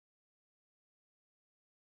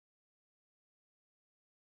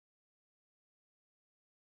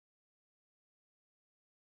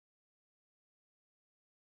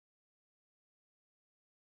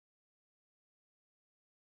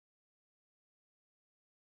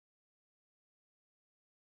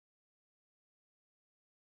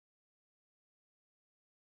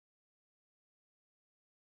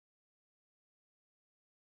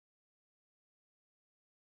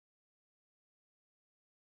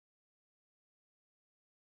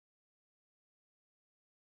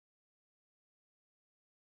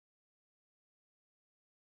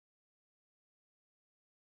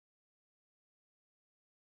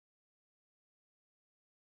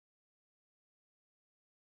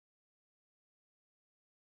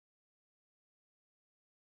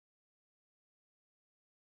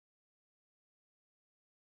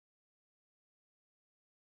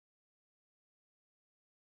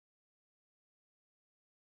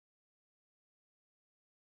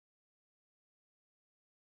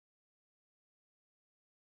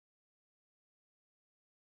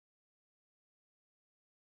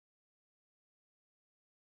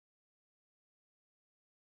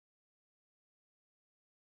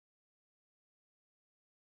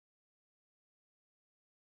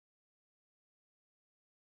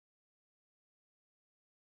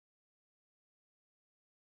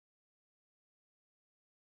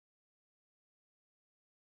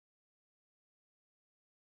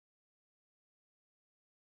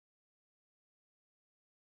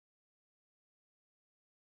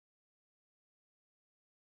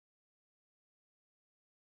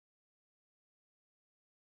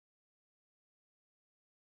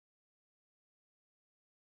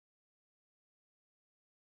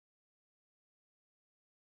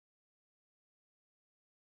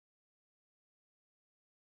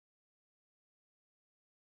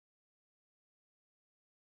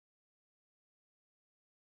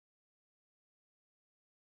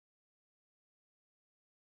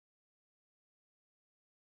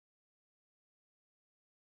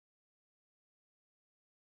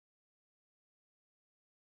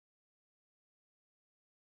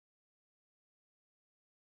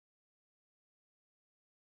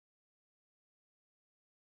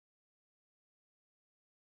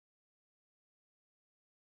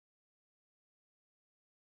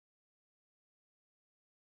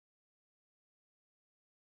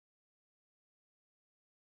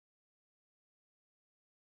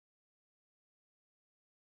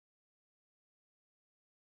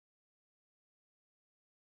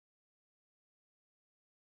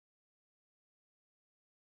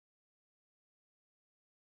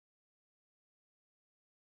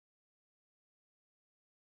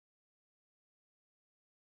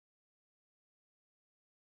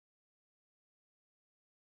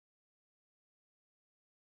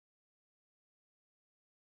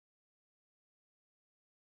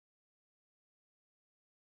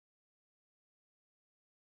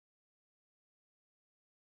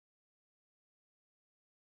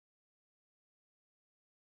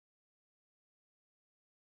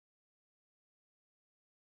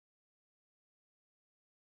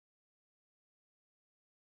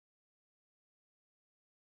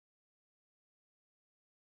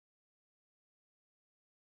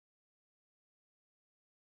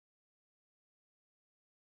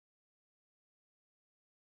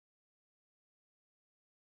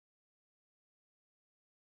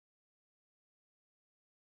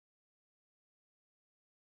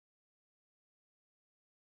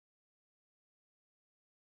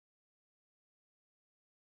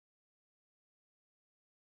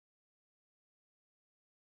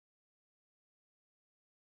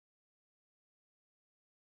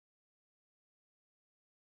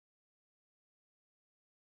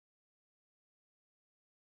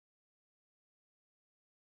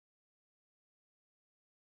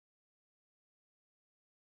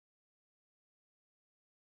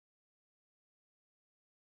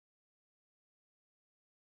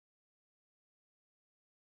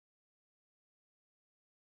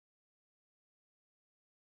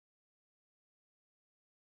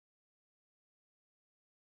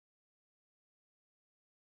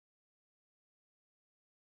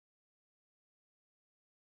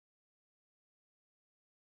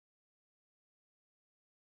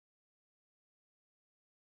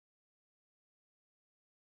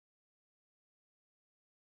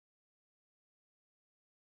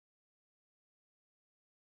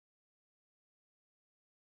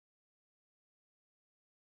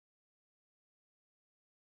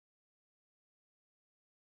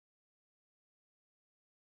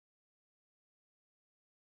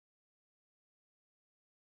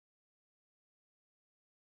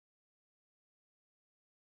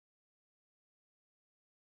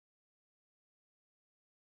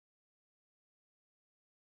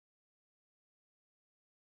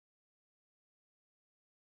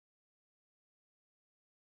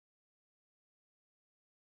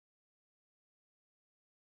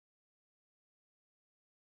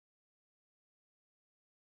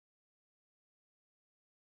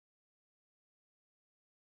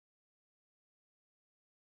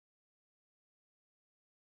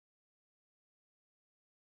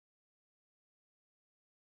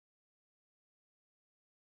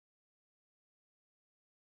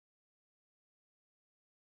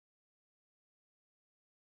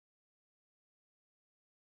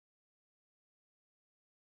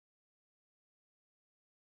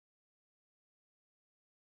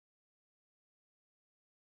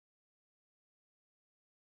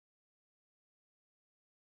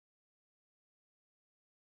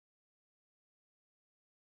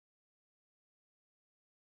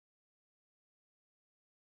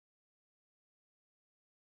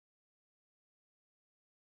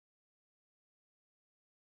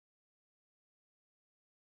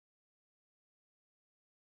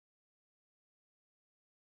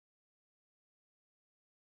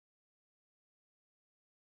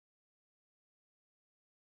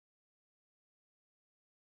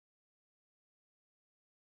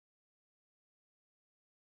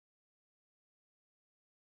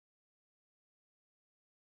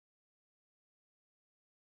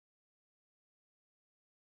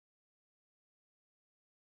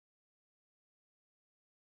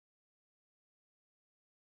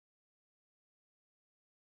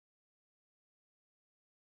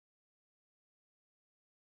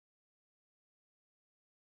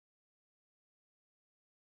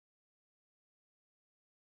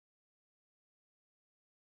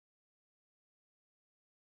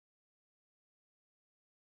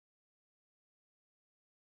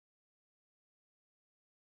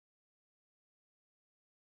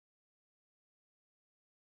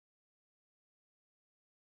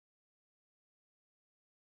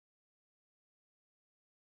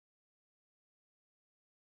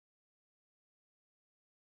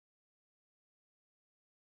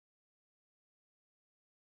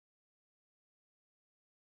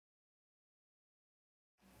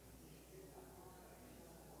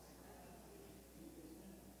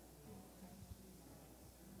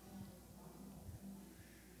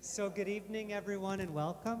So good evening, everyone, and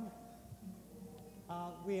welcome.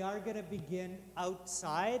 We are going to begin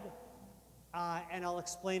outside, and I'll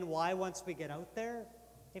explain why once we get out there.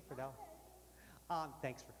 Hey, Fidel.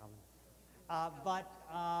 Thanks for coming. But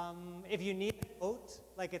if you need a coat,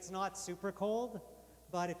 like it's not super cold,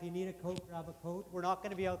 but if you need a coat, grab a coat. We're not going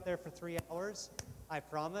to be out there for 3 hours, I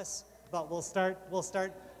promise. But we'll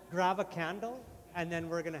start. Grab a candle, and then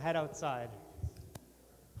we're going to head outside.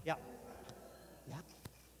 Yeah. Yeah.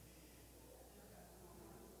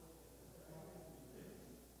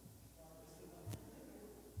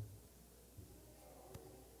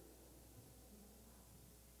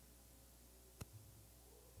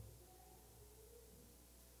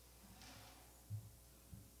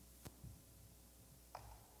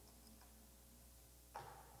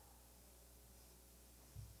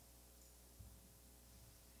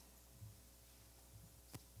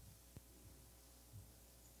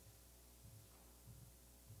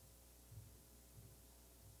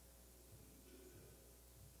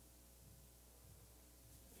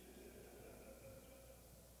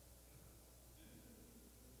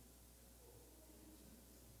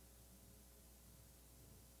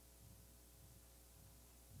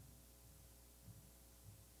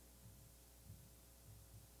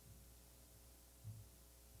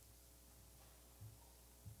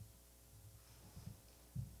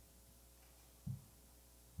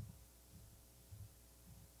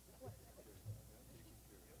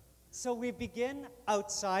 So we begin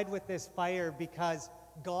outside with this fire because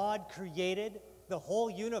God created the whole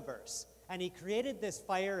universe, and He created this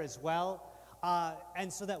fire as well,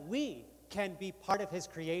 and so that we can be part of His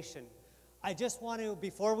creation. I just want to,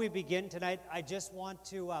 before we begin tonight, I just want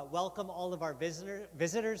to welcome all of our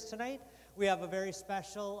visitors tonight. We have a very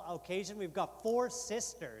special occasion. We've got 4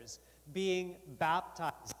 sisters being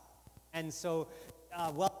baptized, and so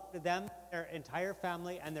welcome to them, their entire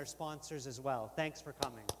family, and their sponsors as well. Thanks for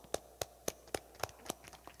coming.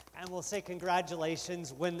 And we'll say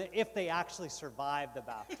congratulations if they actually survive the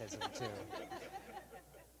baptism, too.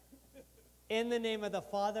 In the name of the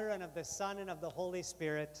Father, and of the Son, and of the Holy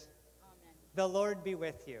Spirit, Amen. The Lord be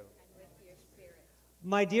with you. And with your spirit.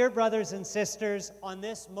 My dear brothers and sisters, on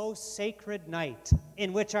this most sacred night,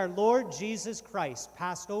 in which our Lord Jesus Christ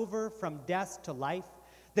passed over from death to life,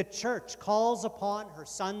 the Church calls upon her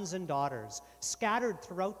sons and daughters, scattered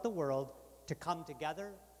throughout the world, to come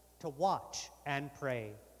together, to watch and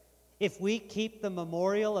pray. If we keep the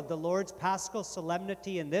memorial of the Lord's Paschal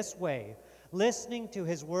solemnity in this way, listening to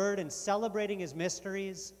His word and celebrating His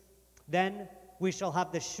mysteries, then we shall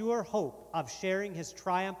have the sure hope of sharing His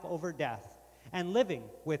triumph over death and living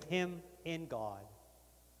with Him in God.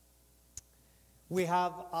 We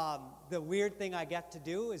have the weird thing I get to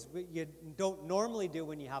do is you don't normally do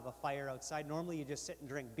when you have a fire outside. Normally you just sit and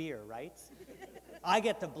drink beer, right? I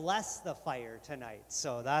get to bless the fire tonight,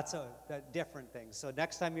 so that's a different thing. So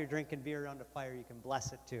next time you're drinking beer around a fire, you can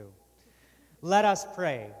bless it too. Let us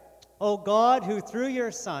pray. O God, who through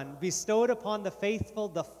your Son bestowed upon the faithful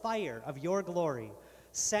the fire of your glory,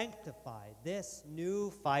 sanctify this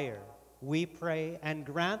new fire, we pray, and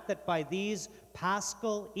grant that by these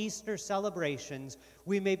Paschal Easter celebrations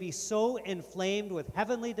we may be so inflamed with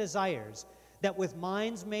heavenly desires that with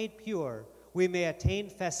minds made pure we may attain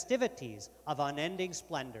festivities of unending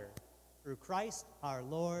splendor. Through Christ our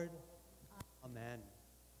Lord. Amen.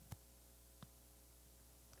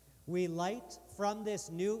 We light from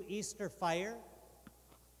this new Easter fire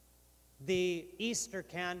the Easter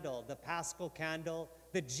candle, the Paschal candle,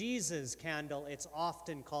 the Jesus candle, it's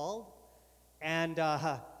often called. And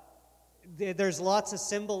there's lots of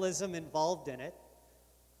symbolism involved in it.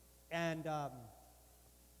 And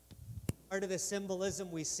part of the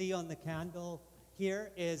symbolism we see on the candle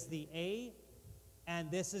here is the A,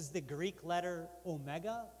 and this is the Greek letter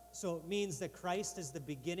omega. So it means that Christ is the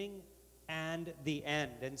beginning and the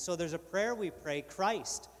end. And so there's a prayer we pray,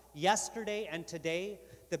 Christ, yesterday and today,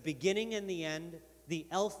 the beginning and the end, the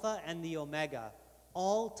Alpha and the Omega.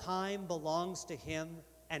 All time belongs to Him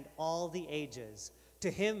and all the ages. To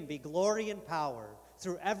Him be glory and power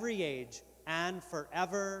through every age and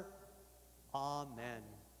forever. Amen.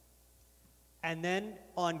 And then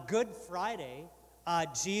on Good Friday,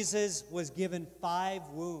 Jesus was given 5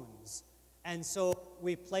 wounds. And so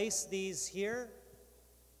we place these here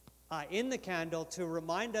in the candle to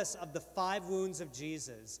remind us of the 5 wounds of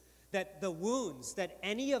Jesus, that the wounds that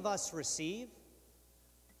any of us receive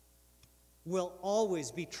will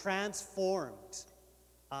always be transformed.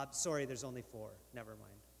 Sorry, there's only 4. Never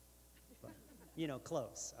mind. But,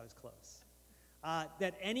 close. I was close.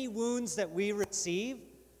 That any wounds that we receive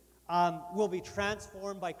will be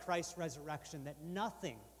transformed by Christ's resurrection, that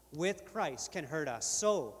nothing with Christ can hurt us.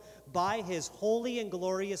 So, by his holy and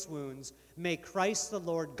glorious wounds, may Christ the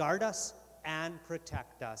Lord guard us and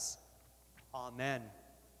protect us. Amen.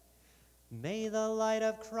 May the light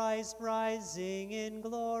of Christ rising in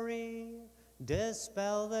glory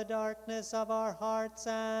dispel the darkness of our hearts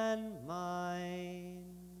and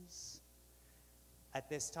minds. At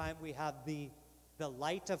this time, we have the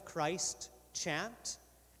light of Christ chant,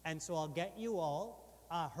 and so I'll get you all.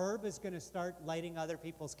 Herb is going to start lighting other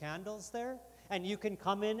people's candles there, and you can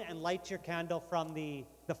come in and light your candle from the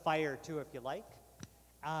fire too if you like,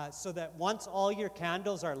 so that once all your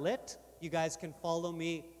candles are lit, you guys can follow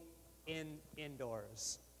me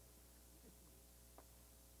indoors.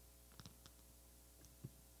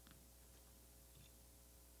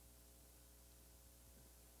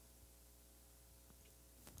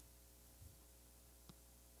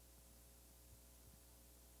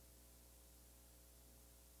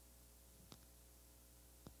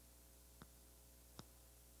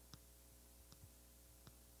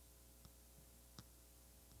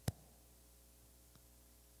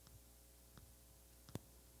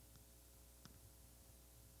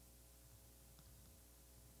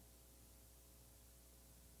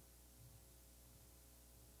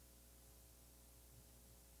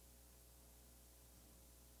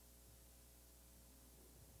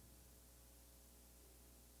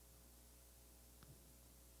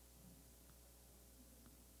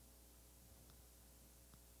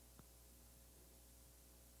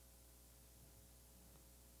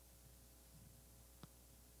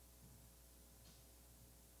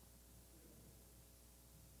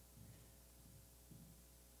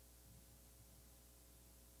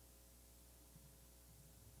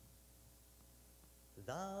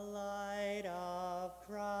 The light of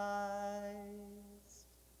Christ,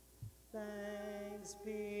 thanks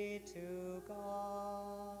be to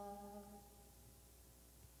God.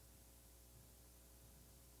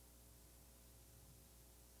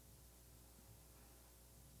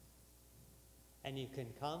 And you can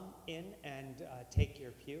come in and take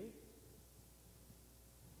your pew.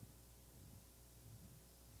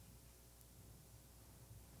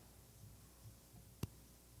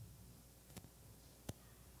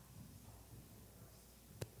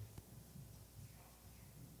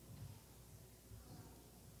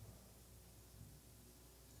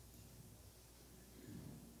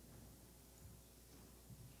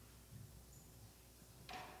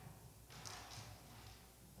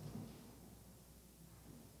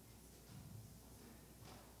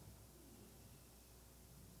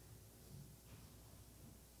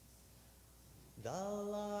 The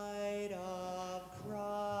light of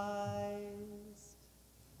Christ,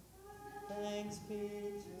 thanks be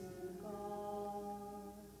to God.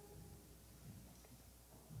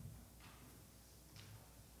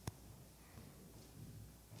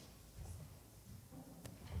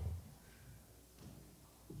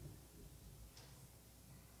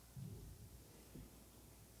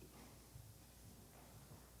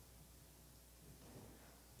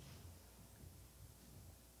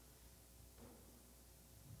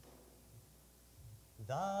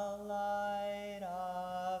 The light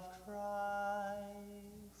of Christ,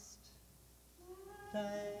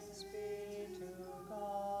 thanks be to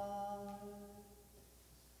God.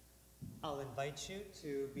 I'll invite you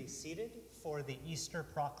to be seated for the Easter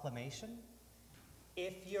proclamation.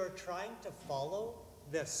 If you're trying to follow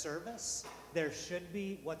the service, there should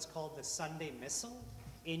be what's called the Sunday Missal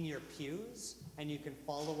in your pews, and you can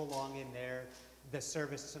follow along in there. The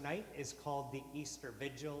service tonight is called the Easter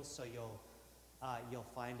Vigil, so you'll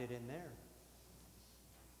find it in there.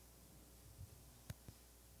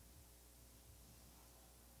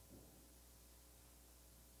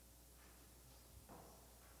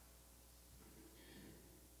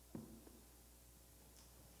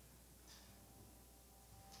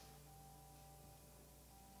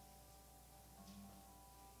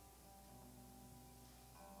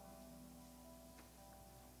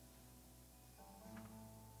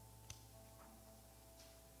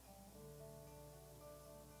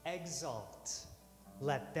 Exalt,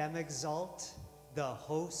 let them exalt, the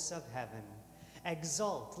hosts of heaven.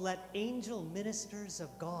 Exalt, let angel ministers of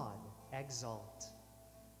God exalt.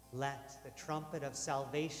 Let the trumpet of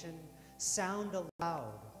salvation sound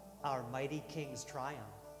aloud, our mighty King's triumph.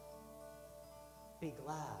 Be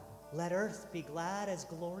glad, let earth be glad as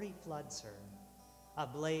glory floods her,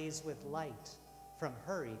 ablaze with light from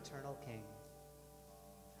her eternal King.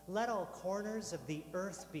 Let all corners of the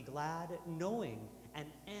earth be glad, knowing an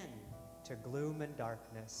end to gloom and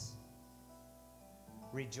darkness.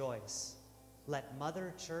 Rejoice. Let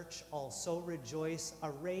Mother Church also rejoice,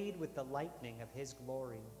 arrayed with the lightning of his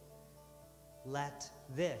glory. Let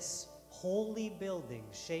this holy building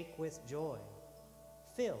shake with joy,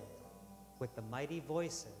 filled with the mighty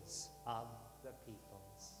voices of the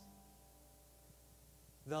peoples.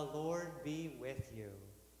 The Lord be with you.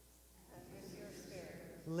 And with your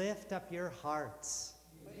spirit. Lift up your hearts.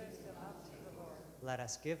 We lift them up to the Lord. Let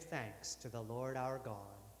us give thanks to the Lord our God.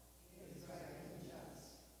 It is right and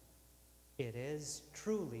just. It is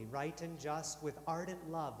truly right and just, with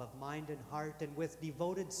ardent love of mind and heart, and with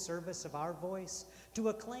devoted service of our voice, to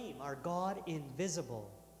acclaim our God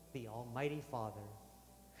invisible, the Almighty Father,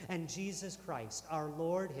 and Jesus Christ, our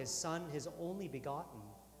Lord, his Son, his only begotten,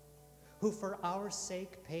 who for our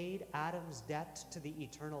sake paid Adam's debt to the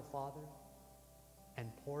eternal Father,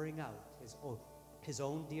 and pouring out his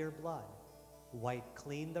own dear blood, wiped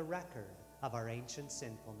clean the record of our ancient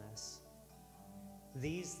sinfulness.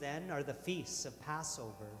 These then are the feasts of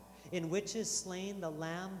Passover, in which is slain the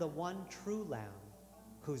Lamb, the one true Lamb,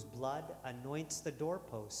 whose blood anoints the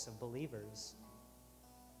doorposts of believers.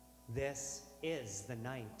 This is the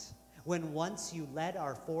night when once you led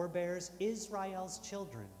our forebears, Israel's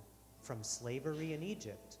children, from slavery in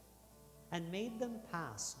Egypt, and made them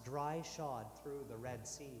pass dry shod through the Red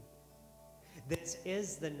Sea. This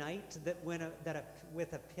is the night that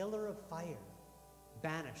with a pillar of fire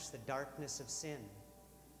banished the darkness of sin.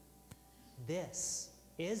 This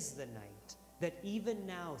is the night that even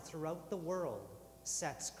now throughout the world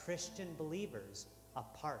sets Christian believers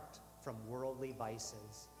apart from worldly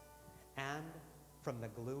vices and from the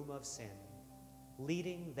gloom of sin,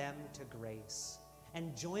 leading them to grace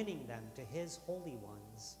and joining them to his holy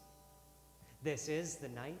ones. This is the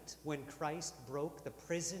night when Christ broke the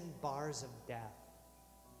prison bars of death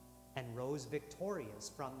and rose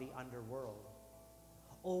victorious from the underworld.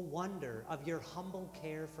 O wonder of your humble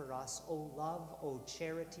care for us, O love, O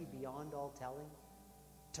charity beyond all telling.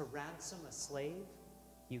 To ransom a slave,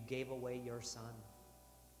 you gave away your Son.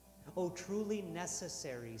 O truly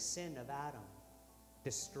necessary sin of Adam,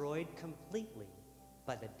 destroyed completely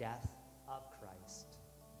by the death of Christ.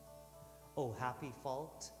 O happy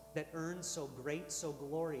fault that earns so great, so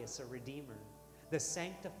glorious a Redeemer, the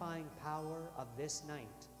sanctifying power of this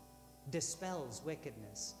night dispels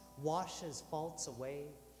wickedness, washes faults away,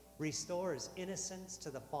 restores innocence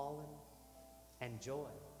to the fallen, and joy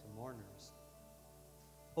to mourners.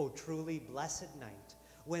 O truly blessed night,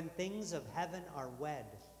 when things of heaven are wed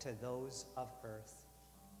to those of earth,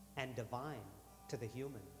 and divine to the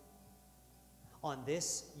human. On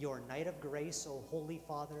this your night of grace, O Holy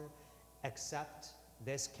Father, accept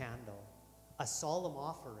this candle, a solemn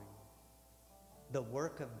offering, the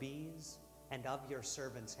work of bees and of your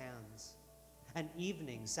servants' hands, an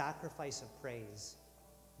evening sacrifice of praise,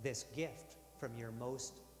 this gift from your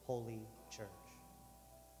most holy church.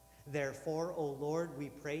 Therefore, O Lord, we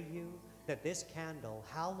pray you that this candle,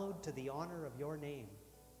 hallowed to the honor of your name,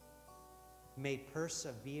 may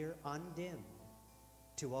persevere undimmed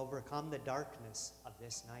to overcome the darkness of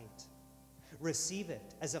this night. Receive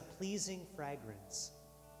it as a pleasing fragrance,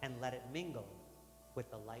 and let it mingle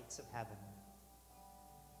with the lights of heaven.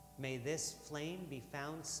 May this flame be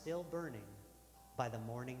found still burning by the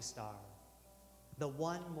morning star, the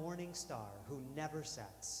one morning star who never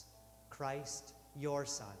sets, Christ, your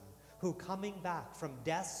Son, who coming back from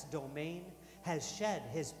death's domain has shed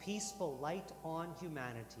his peaceful light on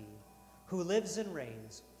humanity, who lives and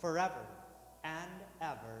reigns forever and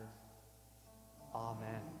ever.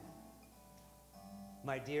 Amen.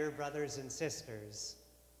 My dear brothers and sisters,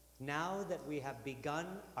 now that we have begun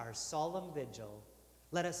our solemn vigil,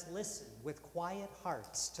 let us listen with quiet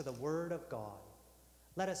hearts to the word of God.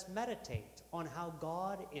 Let us meditate on how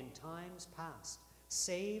God in times past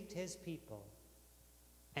saved his people,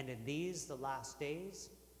 and in these the last days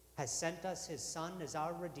has sent us his Son as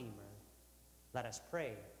our Redeemer. Let us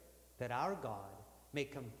pray that our God may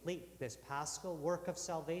complete this paschal work of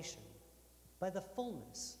salvation by the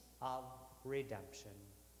fullness of redemption.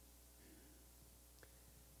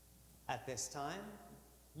 At this time,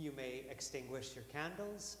 you may extinguish your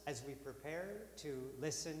candles as we prepare to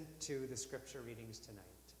listen to the scripture readings tonight.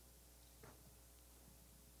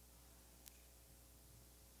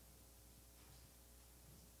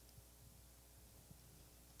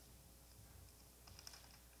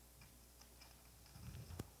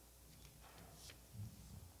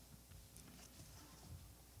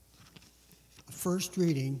 First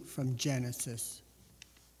reading from Genesis.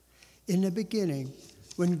 In the beginning,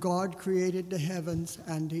 when God created the heavens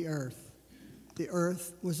and the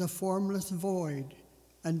earth was a formless void,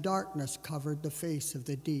 and darkness covered the face of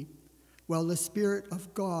the deep, while the Spirit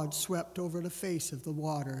of God swept over the face of the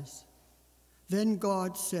waters. Then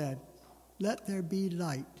God said, "Let there be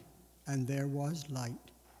light," and there was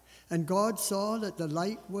light. And God saw that the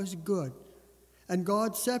light was good. And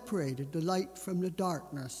God separated the light from the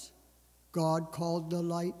darkness. God called the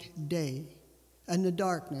light day, and the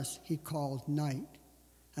darkness he called night.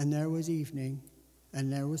 And there was evening,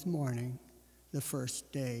 and there was morning, the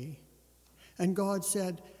first day. And God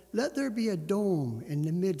said, "Let there be a dome in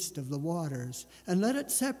the midst of the waters, and let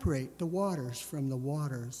it separate the waters from the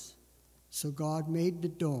waters." So God made the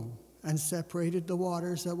dome, and separated the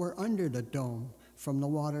waters that were under the dome from the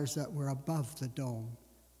waters that were above the dome.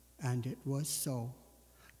 And it was so.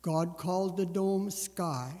 God called the dome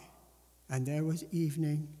sky, and there was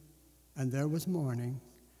evening, and there was morning,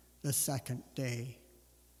 the second day.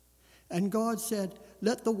 And God said,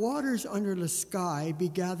 "Let the waters under the sky be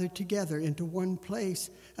gathered together into one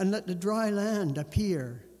place, and let the dry land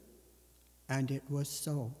appear." And it was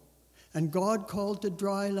so. And God called the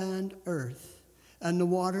dry land earth, and the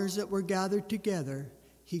waters that were gathered together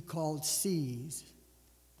he called seas.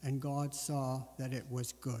 And God saw that it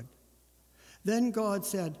was good. Then God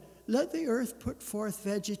said, "Let the earth put forth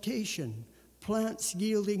vegetation, plants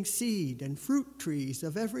yielding seed, and fruit trees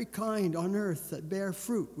of every kind on earth that bear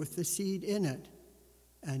fruit with the seed in it."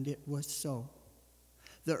 And it was so.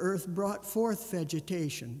 The earth brought forth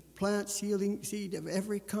vegetation, plants yielding seed of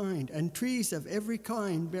every kind, and trees of every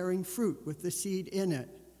kind bearing fruit with the seed in it.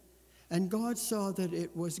 And God saw that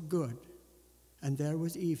it was good. And there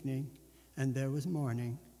was evening, and there was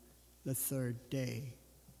morning, the third day.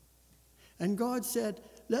 And God said,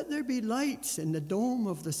 "Let there be lights in the dome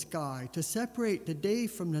of the sky to separate the day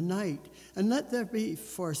from the night, and let there be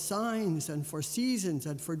for signs and for seasons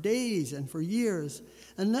and for days and for years,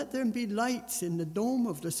 and let there be lights in the dome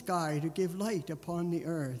of the sky to give light upon the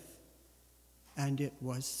earth." And it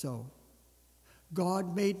was so.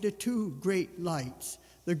 God made the two great lights,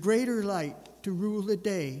 the greater light to rule the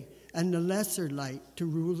day, and the lesser light to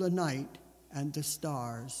rule the night, and the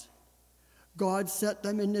stars. God set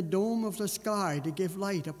them in the dome of the sky to give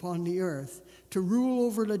light upon the earth, to rule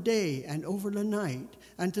over the day and over the night,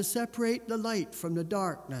 and to separate the light from the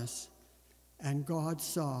darkness. And God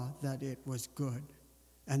saw that it was good.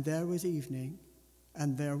 And there was evening,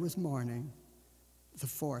 and there was morning, the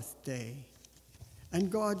fourth day.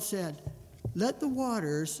 And God said, Let the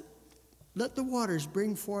waters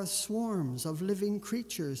bring forth swarms of living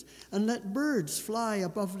creatures, and let birds fly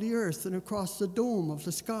above the earth and across the dome of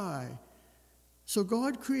the sky." So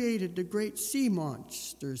God created the great sea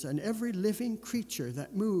monsters and every living creature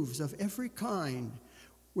that moves of every kind,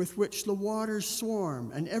 with which the waters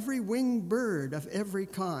swarm, and every winged bird of every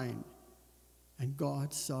kind. And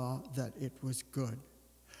God saw that it was good.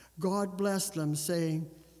 God blessed them, saying,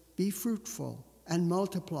 "Be fruitful and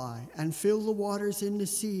multiply, and fill the waters in the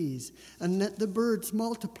seas, and let the birds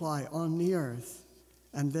multiply on the earth."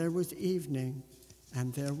 And there was evening,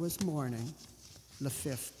 and there was morning, the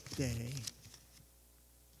fifth day.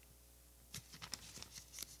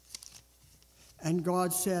 And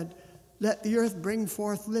God said, "Let the earth bring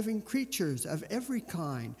forth living creatures of every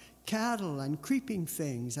kind, cattle and creeping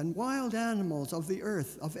things, and wild animals of the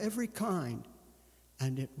earth of every kind."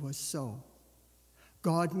 And it was so.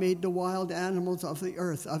 God made the wild animals of the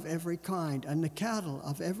earth of every kind, and the cattle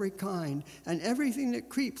of every kind, and everything that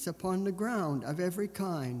creeps upon the ground of every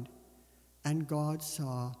kind. And God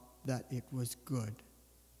saw that it was good.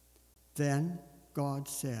 Then God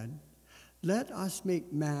said, "Let us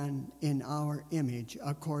make man in our image,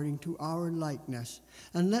 according to our likeness,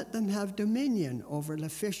 and let them have dominion over the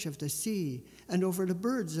fish of the sea, and over the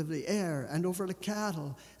birds of the air, and over the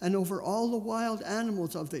cattle, and over all the wild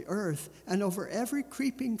animals of the earth, and over every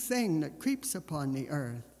creeping thing that creeps upon the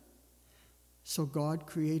earth." So God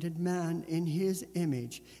created man in his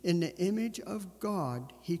image. In the image of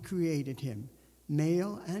God he created him.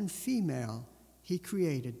 Male and female he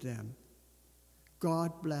created them.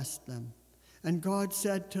 God blessed them. And God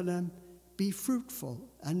said to them, "Be fruitful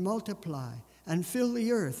and multiply, and fill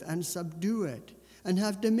the earth and subdue it, and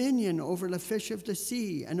have dominion over the fish of the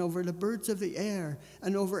sea, and over the birds of the air,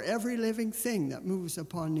 and over every living thing that moves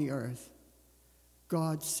upon the earth."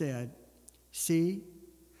 God said, "See,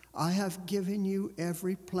 I have given you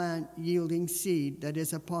every plant yielding seed that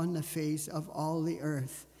is upon the face of all the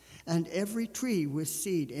earth, and every tree with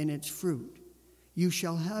seed in its fruit. You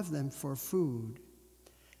shall have them for food.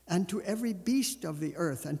 And to every beast of the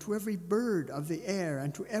earth, and to every bird of the air,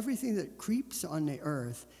 and to everything that creeps on the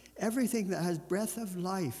earth, everything that has breath of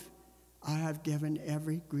life, I have given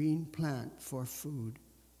every green plant for food."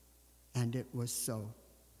 And it was so.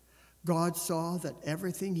 God saw that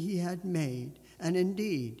everything he had made, and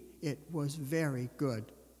indeed it was very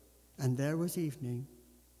good. And there was evening,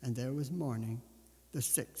 and there was morning, the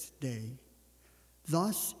sixth day.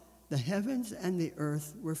 Thus the heavens and the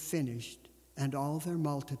earth were finished, and all their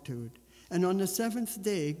multitude. And on the seventh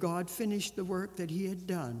day God finished the work that he had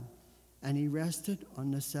done, and he rested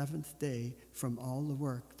on the seventh day from all the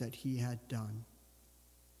work that he had done.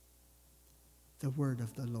 The word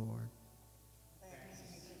of the Lord. Thanks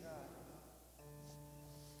be to God.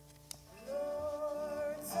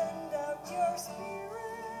 Lord, send out your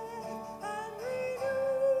Spirit and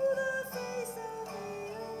renew the face of the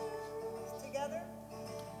earth. Together.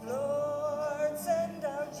 Lord, send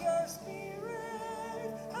out your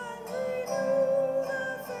Spirit and renew the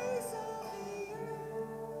face of the earth.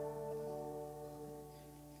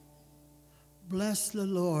 Bless the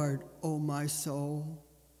Lord, O my soul.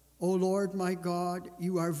 O Lord my God,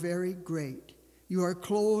 you are very great. You are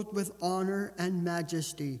clothed with honor and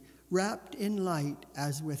majesty, wrapped in light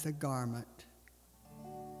as with a garment.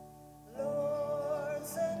 Lord,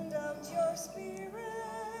 send out your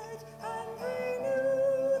Spirit and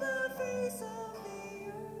renew the face of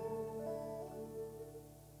the earth.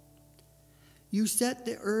 You set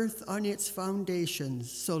the earth on its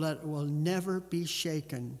foundations so that it will never be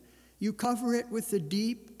shaken. You cover it with the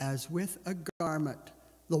deep as with a garment.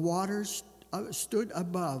 The waters stood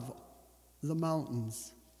above the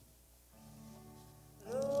mountains.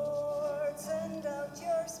 Lord, send out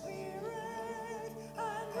your Spirit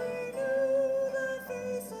and renew the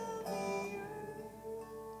face of the earth.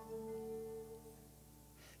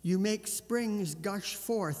 You make springs gush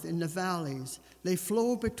forth in the valleys. They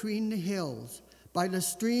flow between the hills. By the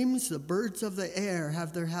streams, the birds of the air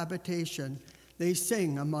have their habitation. They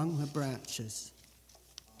sing among the branches.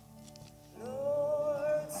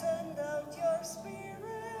 Lord, send out your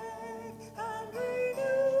Spirit and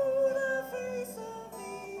renew the face of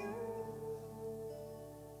the earth.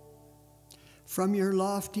 From your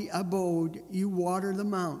lofty abode, you water the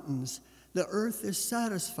mountains. The earth is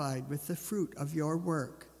satisfied with the fruit of your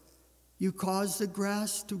work. You cause the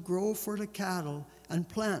grass to grow for the cattle and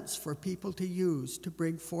plants for people to use to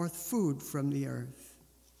bring forth food from the earth.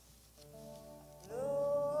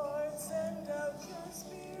 Lord, send out your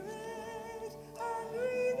Spirit and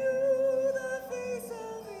renew the face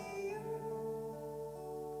of the earth.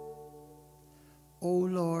 O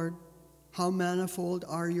Lord, how manifold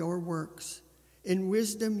are your works. In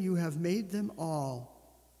wisdom you have made them all.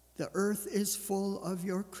 The earth is full of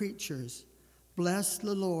your creatures. Bless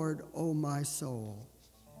the Lord, O my soul.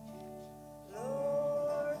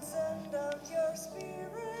 Lord, send out your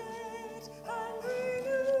Spirit and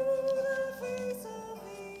renew the face of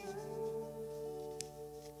the earth.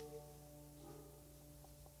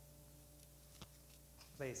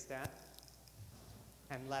 Please stand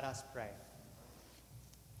and let us pray.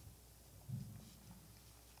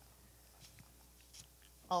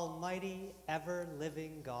 Almighty,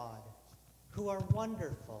 ever-living God, who are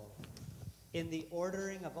wonderful in the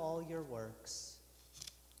ordering of all your works,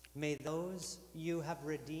 may those you have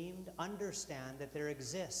redeemed understand that there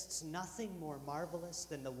exists nothing more marvelous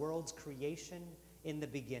than the world's creation in the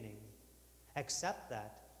beginning, except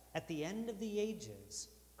that at the end of the ages,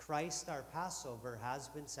 Christ our Passover has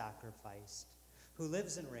been sacrificed, who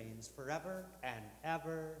lives and reigns forever and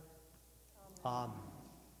ever. Amen.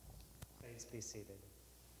 Please be seated.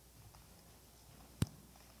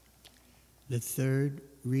 The third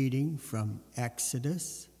reading from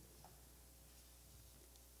Exodus.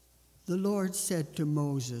 The Lord said to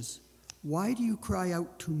Moses, "Why do you cry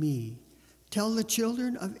out to me? Tell the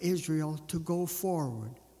children of Israel to go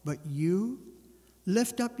forward. But you,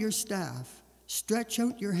 lift up your staff, stretch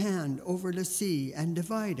out your hand over the sea and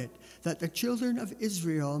divide it, that the children of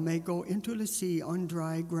Israel may go into the sea on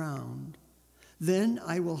dry ground. Then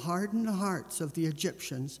I will harden the hearts of the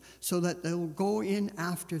Egyptians so that they will go in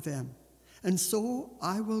after them. And so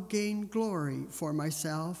I will gain glory for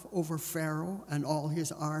myself over Pharaoh and all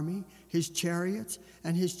his army, his chariots,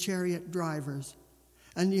 and his chariot drivers.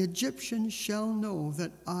 And the Egyptians shall know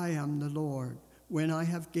that I am the Lord, when I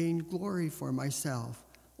have gained glory for myself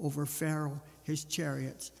over Pharaoh, his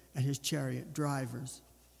chariots, and his chariot drivers."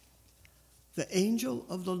 The angel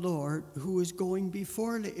of the Lord, who was going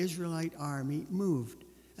before the Israelite army, moved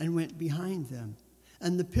and went behind them.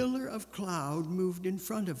 And the pillar of cloud moved in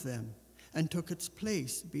front of them and took its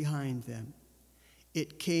place behind them.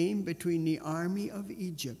 It came between the army of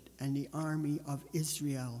Egypt and the army of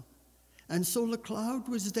Israel. And so the cloud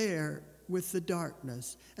was there with the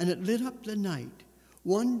darkness, and it lit up the night.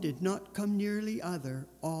 One did not come near the other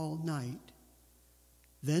all night.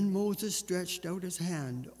 Then Moses stretched out his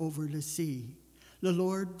hand over the sea. The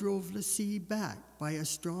Lord drove the sea back by a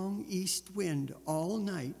strong east wind all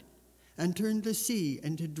night and turned the sea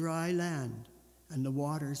into dry land, and the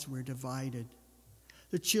waters were divided.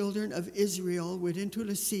 The children of Israel went into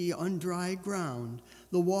the sea on dry ground,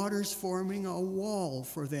 the waters forming a wall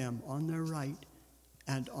for them on their right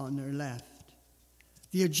and on their left.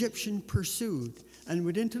 The Egyptian pursued and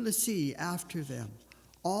went into the sea after them,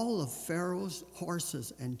 all of Pharaoh's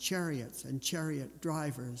horses and chariot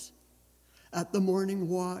drivers. At the morning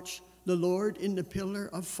watch, the Lord in the pillar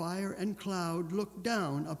of fire and cloud looked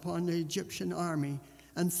down upon the Egyptian army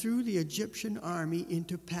and threw the Egyptian army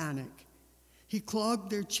into panic. He clogged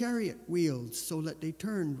their chariot wheels so that they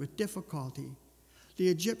turned with difficulty. The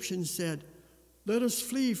Egyptians said, "Let us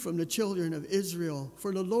flee from the children of Israel,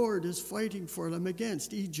 for the Lord is fighting for them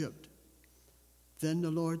against Egypt." Then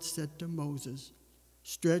the Lord said to Moses,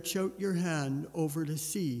 "Stretch out your hand over the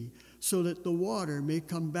sea, so that the water may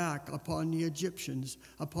come back upon the Egyptians,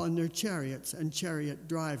 upon their chariots and chariot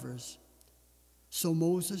drivers." So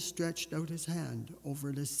Moses stretched out his hand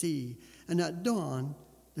over the sea, and at dawn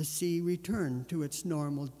the sea returned to its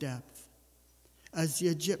normal depth. As the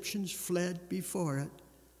Egyptians fled before it,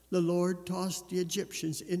 the Lord tossed the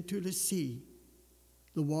Egyptians into the sea.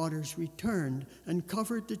 The waters returned and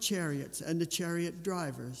covered the chariots and the chariot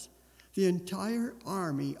drivers, the entire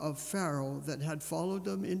army of Pharaoh that had followed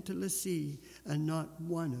them into the sea, and not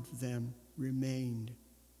one of them remained.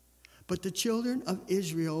 But the children of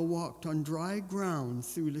Israel walked on dry ground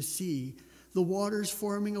through the sea, the waters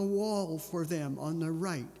forming a wall for them on their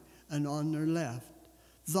right and on their left.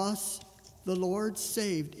 Thus the Lord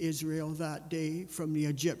saved Israel that day from the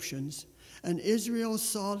Egyptians, and Israel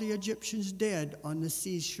saw the Egyptians dead on the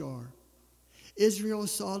seashore. Israel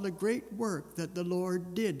saw the great work that the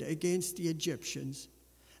Lord did against the Egyptians,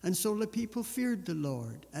 and so the people feared the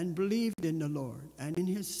Lord and believed in the Lord and in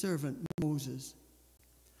his servant Moses.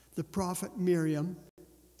 The prophet Miriam,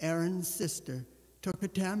 Aaron's sister, took a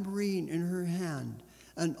tambourine in her hand,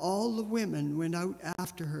 and all the women went out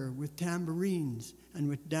after her with tambourines and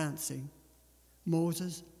with dancing.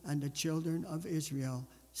 Moses and the children of Israel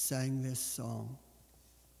sang this song.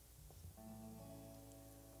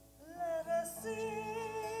 Let us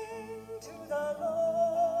sing to the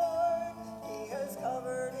Lord. He has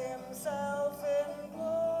covered himself in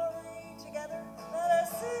glory. Together, let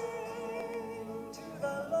us sing to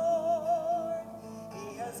the Lord.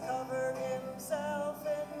 He has covered himself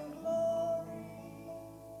in glory.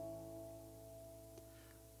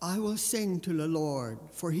 I will sing to the Lord,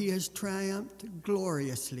 for he has triumphed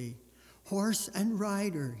gloriously. Horse and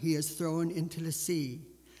rider he has thrown into the sea.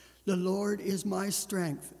 The Lord is my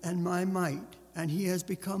strength and my might, and he has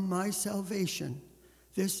become my salvation.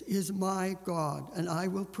 This is my God, and I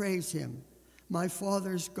will praise him, my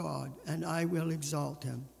Father's God, and I will exalt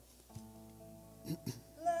him.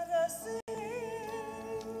 Let us sing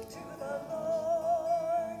to the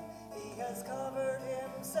Lord. He has covered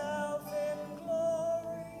himself in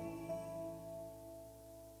glory.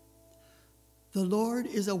 The Lord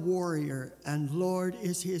is a warrior, and Lord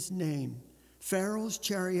is his name. Pharaoh's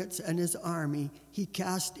chariots and his army he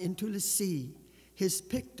cast into the sea. His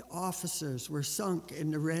picked officers were sunk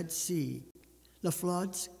in the Red Sea. The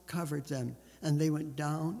floods covered them, and they went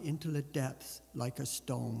down into the depths like a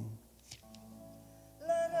stone.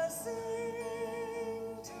 Let us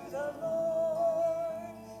sing to the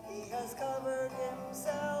Lord. He has covered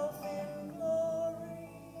himself in glory.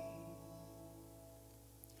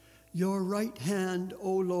 Your right hand,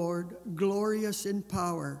 O Lord, glorious in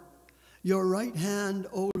power. Your right hand,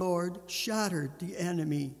 O Lord, shattered the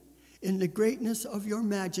enemy. In the greatness of your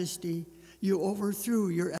majesty, you overthrew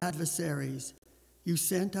your adversaries. You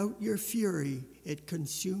sent out your fury. It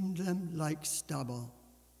consumed them like stubble.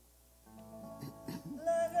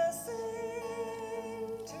 Let us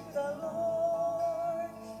sing to the Lord.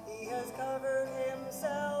 He has covered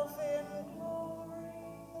himself in glory.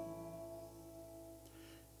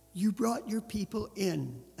 You brought your people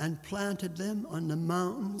in and planted them on the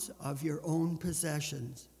mountains of your own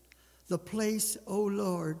possessions. The place, O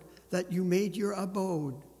Lord, that you made your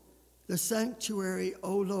abode, the sanctuary,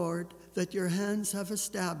 O Lord, that your hands have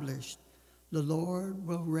established. The Lord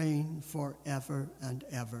will reign forever and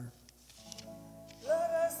ever.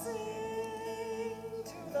 Let us sing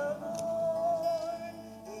to the Lord.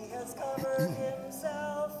 He has covered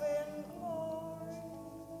himself in glory.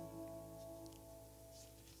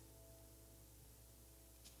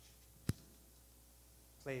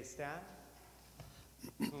 Please stand.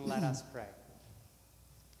 Let us pray.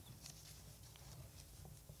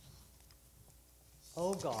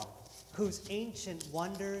 O God, whose ancient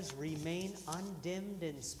wonders remain undimmed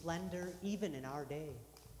in splendor even in our day,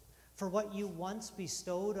 for what you once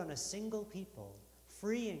bestowed on a single people,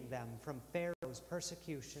 freeing them from Pharaoh's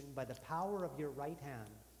persecution by the power of your right hand,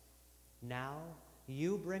 now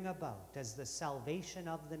you bring about as the salvation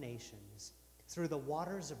of the nations. Through the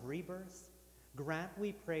waters of rebirth, grant,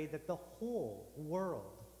 we pray, that the whole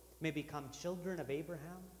world may become children of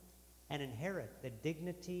Abraham and inherit the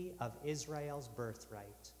dignity of Israel's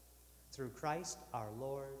birthright. Through Christ our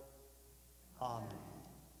Lord. Amen.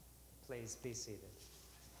 Please be seated.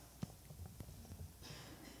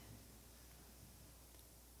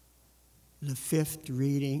 The fifth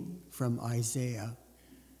reading from Isaiah.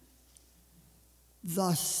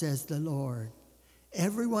 Thus says the Lord,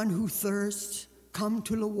 everyone who thirsts, come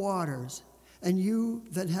to the waters, and you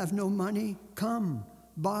that have no money, come,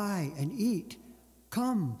 buy and eat.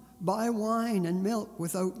 Come, buy wine and milk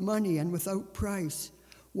without money and without price.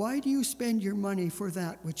 Why do you spend your money for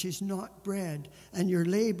that which is not bread, and your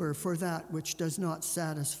labor for that which does not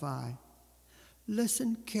satisfy?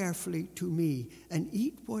 Listen carefully to me and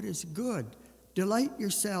eat what is good. Delight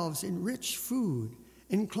yourselves in rich food.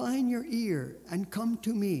 Incline your ear and come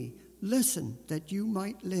to me. Listen that you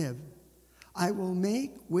might live. I will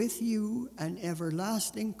make with you an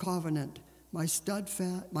everlasting covenant, my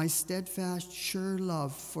steadfast, sure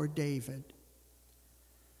love for David.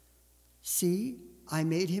 See, I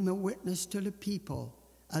made him a witness to the people,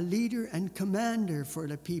 a leader and commander for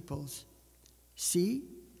the peoples. See,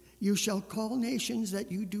 you shall call nations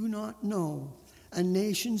that you do not know, and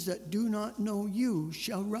nations that do not know you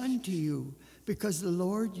shall run to you, because the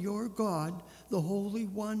Lord your God, the Holy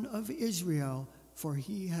One of Israel, for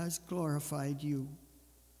he has glorified you.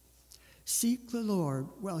 Seek the Lord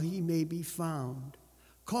while he may be found.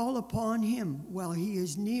 Call upon him while he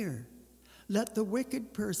is near. Let the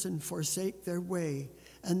wicked person forsake their way,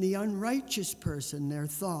 and the unrighteous person their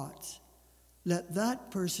thoughts. Let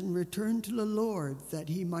that person return to the Lord, that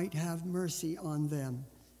he might have mercy on them,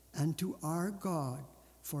 and to our God,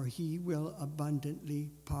 for he will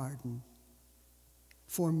abundantly pardon.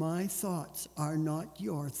 For my thoughts are not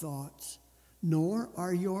your thoughts, nor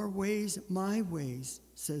are your ways my ways,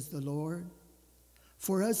 says the Lord.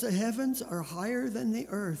 For as the heavens are higher than the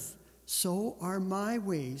earth, so are my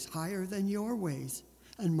ways higher than your ways,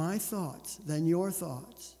 and my thoughts than your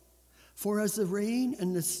thoughts. For as the rain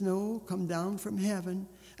and the snow come down from heaven,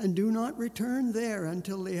 and do not return there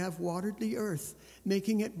until they have watered the earth,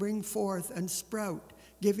 making it bring forth and sprout,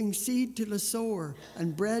 giving seed to the sower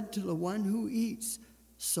and bread to the one who eats,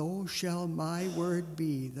 so shall my word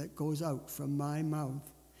be that goes out from my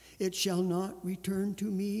mouth. It shall not return to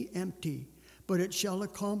me empty, but it shall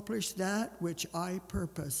accomplish that which I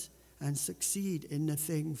purpose, and succeed in the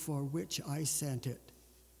thing for which I sent it.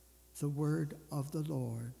 The word of the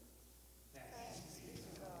Lord. Thanks be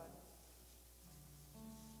to God.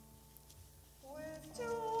 With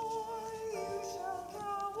joy you shall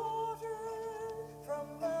draw water from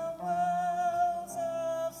the wells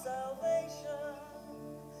of salvation.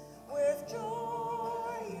 With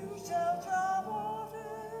joy you shall draw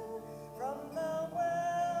water from the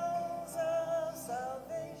wells of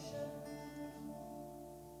salvation.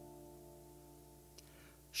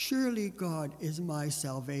 Surely God is my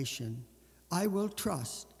salvation. I will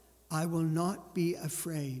trust. I will not be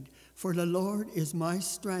afraid. For the Lord is my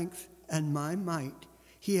strength and my might.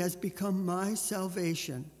 He has become my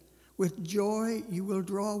salvation. With joy you will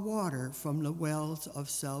draw water from the wells of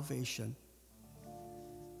salvation.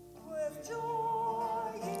 With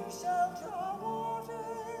joy you shall draw water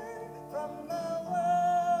from the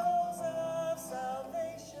wells of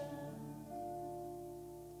salvation.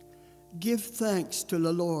 Give thanks to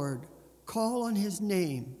the Lord. Call on his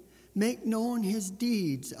name. Make known his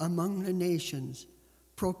deeds among the nations.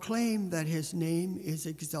 Proclaim that his name is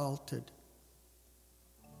exalted.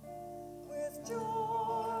 With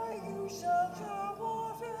joy you shall draw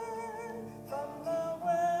water from the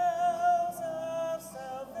wells of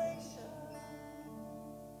salvation.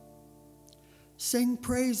 Sing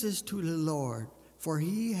praises to the Lord, for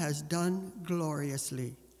he has done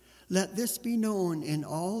gloriously. Let this be known in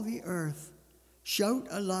all the earth. Shout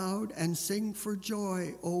aloud and sing for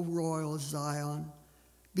joy, O royal Zion.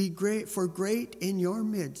 Be great, for great in your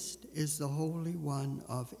midst is the Holy One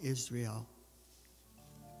of Israel.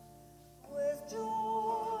 With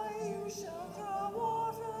joy you shall draw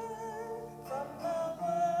water from the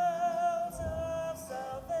wells of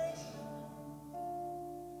salvation.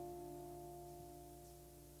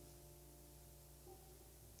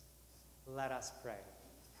 Let us pray.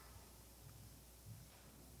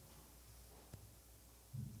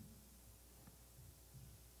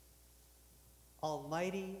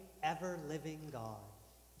 Almighty, ever-living God,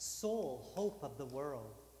 sole hope of the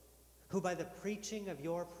world, who by the preaching of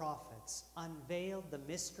your prophets unveiled the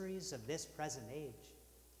mysteries of this present age,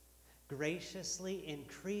 graciously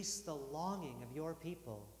increase the longing of your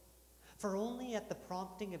people For only at the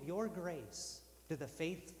prompting of your grace do the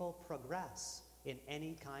faithful progress in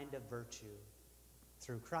any kind of virtue.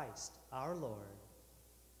 Through Christ our Lord.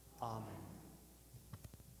 Amen.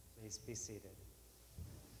 Please be seated.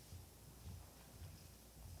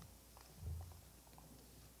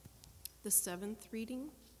 The seventh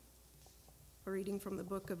reading, a reading from the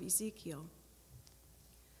book of Ezekiel.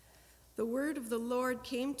 The word of the Lord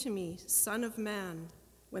came to me, Son of man,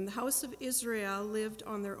 when the house of Israel lived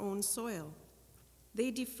on their own soil.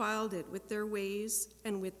 They defiled it with their ways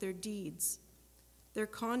and with their deeds. Their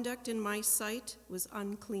conduct in my sight was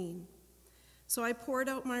unclean. So I poured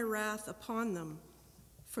out my wrath upon them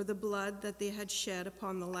for the blood that they had shed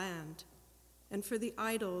upon the land, and for the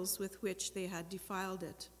idols with which they had defiled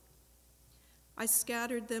it. I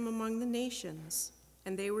scattered them among the nations,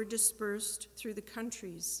 and they were dispersed through the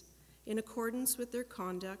countries. In accordance with their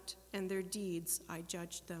conduct and their deeds, I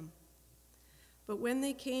judged them. But when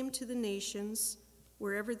they came to the nations,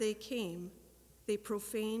 wherever they came, they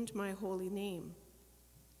profaned my holy name.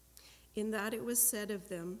 In that it was said of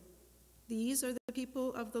them, "These are the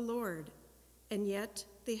people of the Lord," and yet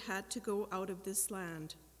they had to go out of this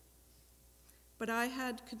land. But I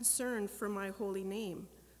had concern for my holy name,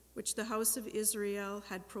 which the house of Israel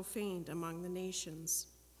had profaned among the nations,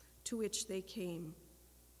 to which they came.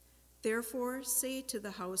 Therefore say to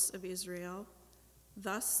the house of Israel,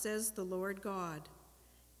 "Thus says the Lord God,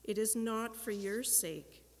 it is not for your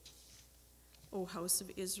sake, O house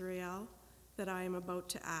of Israel, that I am about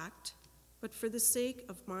to act, but for the sake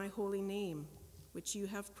of my holy name, which you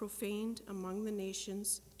have profaned among the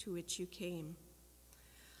nations to which you came.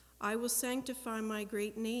 I will sanctify my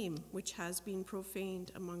great name, which has been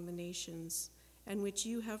profaned among the nations, and which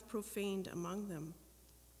you have profaned among them.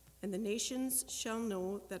 And the nations shall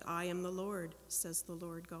know that I am the Lord, says the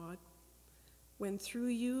Lord God, when through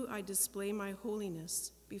you I display my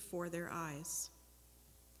holiness before their eyes.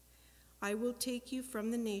 I will take you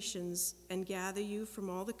from the nations and gather you from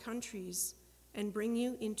all the countries and bring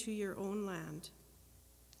you into your own land.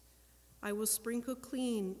 I will sprinkle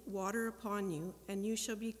clean water upon you, and you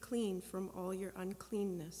shall be clean from all your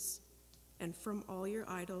uncleanness, and from all your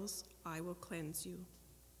idols I will cleanse you.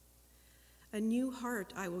 A new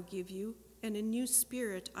heart I will give you, and a new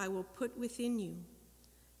spirit I will put within you,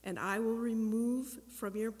 and I will remove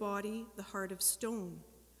from your body the heart of stone,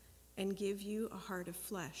 and give you a heart of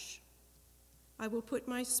flesh. I will put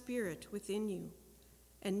my spirit within you,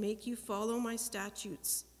 and make you follow my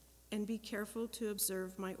statutes, and be careful to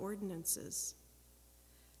observe my ordinances.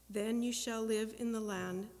 Then you shall live in the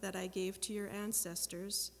land that I gave to your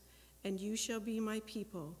ancestors, and you shall be my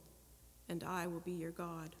people, and I will be your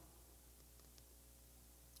God.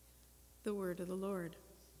 The word of the Lord.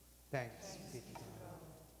 Thanks be to God.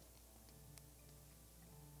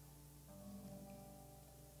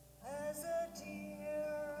 As a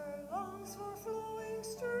deer longs for flowing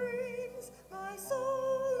streams, my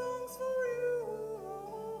soul longs for you,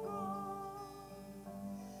 O God.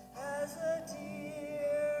 As a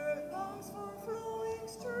deer longs for flowing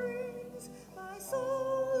streams, my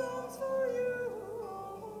soul longs for you,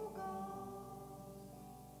 O God.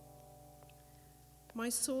 My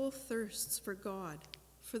soul thirsts for God,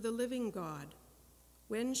 for the living God.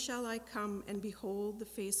 When shall I come and behold the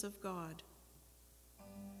face of God?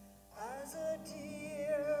 As a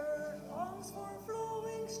deer longs for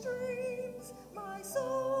flowing streams, my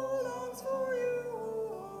soul longs for you,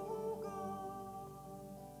 O God.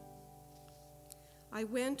 I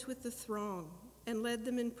went with the throng and led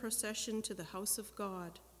them in procession to the house of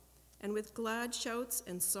God, and with glad shouts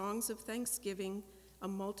and songs of thanksgiving, a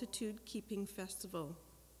multitude keeping festival.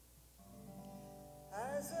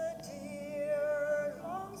 As a deer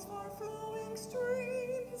longs for flowing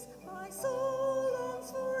streams, my soul longs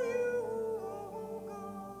for you, O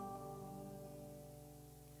God.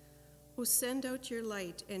 O send out your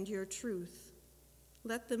light and your truth.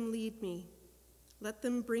 Let them lead me. Let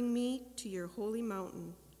them bring me to your holy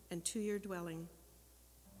mountain and to your dwelling.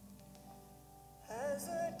 As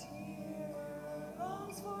a deer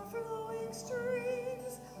longs for flowing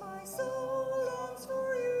streams, my soul longs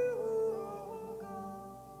for you, O God.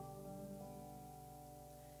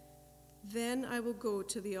 Then I will go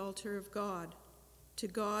to the altar of God, to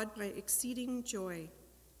God my exceeding joy,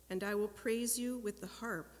 and I will praise you with the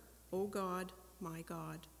harp, O God, my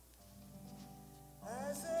God.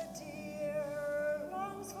 As a deer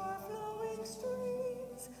longs for flowing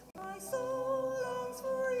streams, my soul longs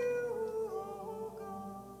for you, O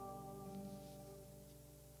God.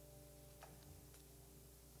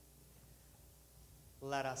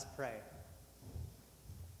 Let us pray.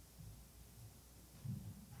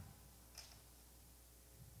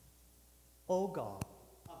 O God,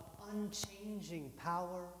 of unchanging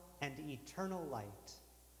power and eternal light,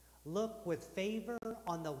 look with favor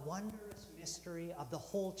on the wondrous mystery of the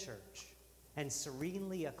whole church and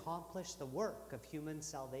serenely accomplish the work of human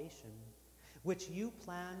salvation, which you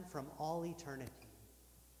planned from all eternity.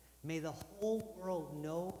 May the whole world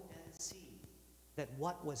know and see that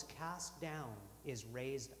what was cast down is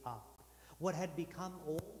raised up, what had become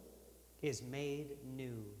old is made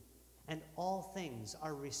new, and all things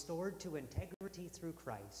are restored to integrity through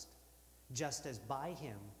Christ, just as by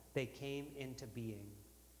him they came into being,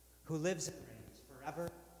 who lives and reigns forever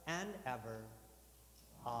and ever.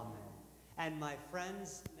 Amen. And my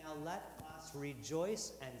friends, now let us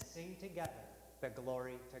rejoice and sing together the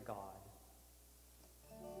glory to God.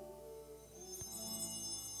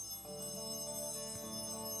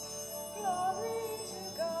 Glory to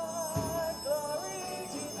God, glory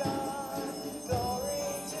to God, glory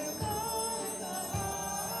to God in the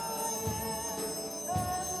highest,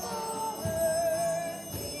 and on earth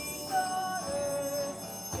peace on earth,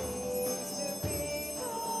 peace to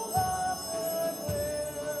people of good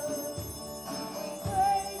will. We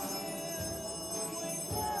praise you, we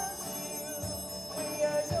bless you, we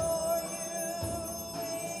adore you, we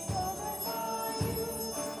glorify you,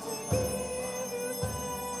 to give you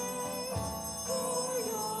thanks for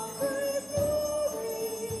your great glory,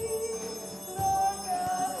 Lord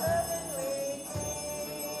God, heavenly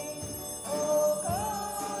King, O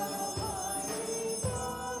God, Almighty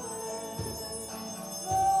Father,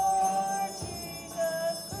 Lord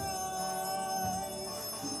Jesus Christ,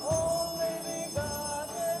 only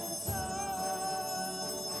begotten Son,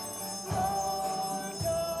 Lord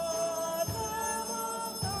God, Lamb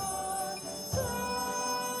of God,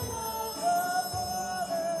 Son of the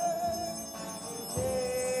Father, you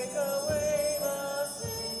take away the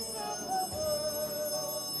sins of the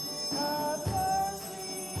world. Have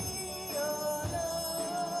mercy on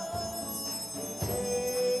us. You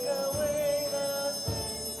take away the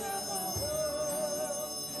sins of the world.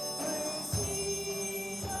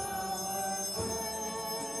 Receive our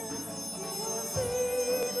prayer. You are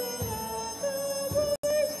seated at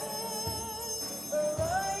the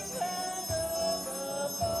right hand of the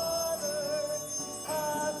Father.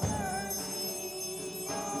 Have mercy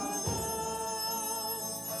on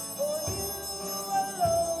us. For you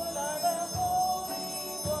alone are the Holy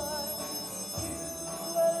One. You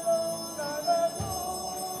alone are the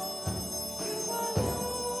Lord. You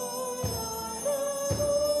alone are the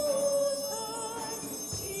Most High,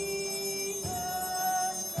 Jesus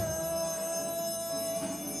Christ.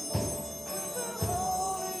 With the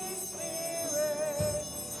Holy Spirit,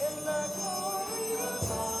 in the glory of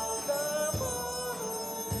God the Father.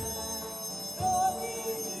 Glory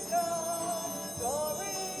to God,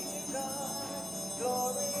 glory to God,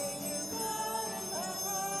 glory to God in the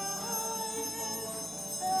highest,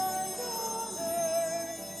 and on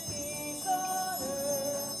earth peace on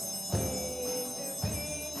earth, peace to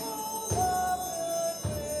people of good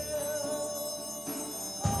will.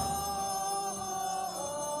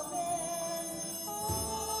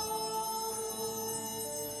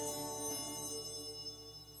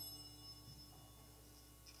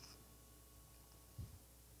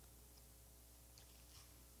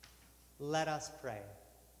 Let us pray.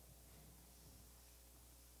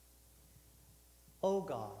 O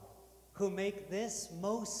God, who make this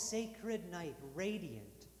most sacred night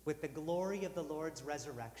radiant with the glory of the Lord's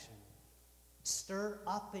resurrection, stir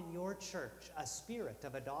up in your church a spirit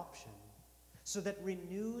of adoption, so that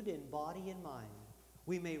renewed in body and mind,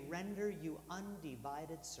 we may render you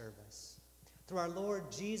undivided service. Through our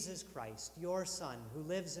Lord Jesus Christ, your Son, who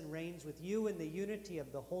lives and reigns with you in the unity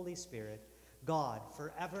of the Holy Spirit, God,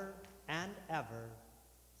 forever and ever.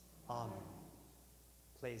 Amen.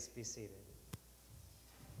 Please be seated.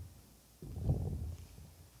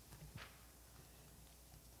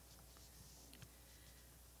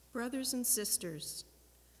 Brothers and sisters,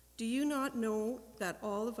 do you not know that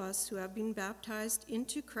all of us who have been baptized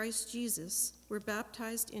into Christ Jesus were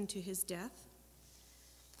baptized into his death?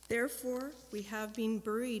 Therefore, we have been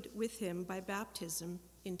buried with him by baptism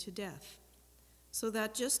into death, so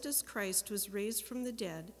that just as Christ was raised from the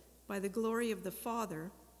dead by the glory of the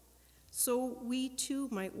Father, so we too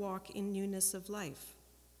might walk in newness of life.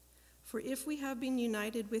 For if we have been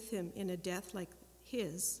united with him in a death like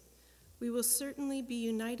his, we will certainly be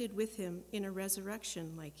united with him in a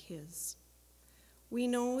resurrection like his. We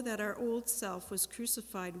know that our old self was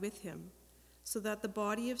crucified with him, so that the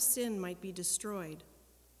body of sin might be destroyed,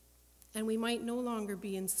 and we might no longer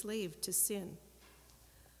be enslaved to sin.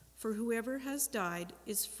 For whoever has died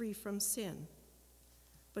is free from sin.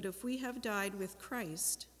 But if we have died with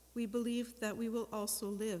Christ, we believe that we will also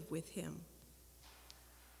live with him.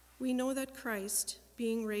 We know that Christ,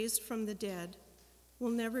 being raised from the dead,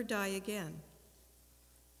 will never die again.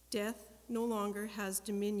 Death no longer has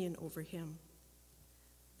dominion over him.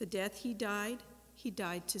 The death he died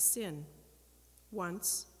to sin,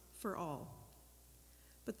 once for all.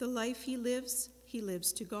 But the life he lives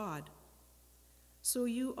to God. So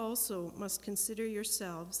you also must consider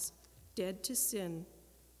yourselves dead to sin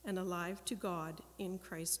and alive to God in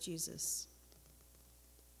Christ Jesus.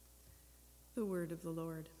 The word of the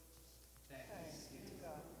Lord. Thanks be to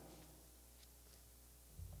God.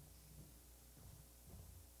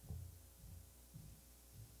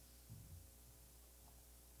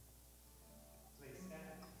 Please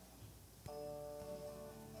stand.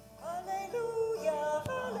 Hallelujah,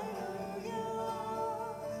 hallelujah,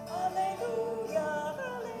 hallelujah,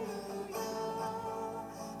 hallelujah.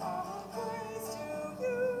 All praise to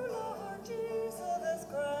you, Lord Jesus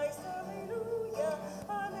Christ. Hallelujah,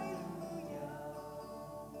 hallelujah.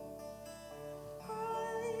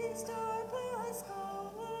 Christ, our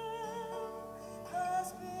Paschal Lamb, has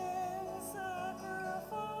been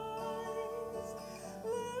sacrificed.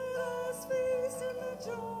 Let us feast in the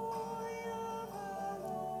joy of the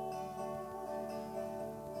Lord.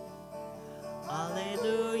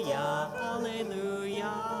 Alleluia,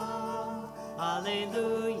 alleluia,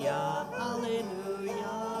 alleluia,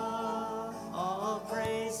 alleluia. All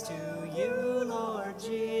praise to you, Lord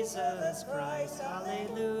Jesus Christ.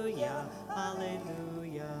 Alleluia, alleluia.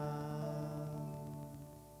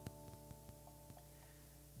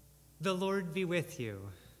 The Lord be with you.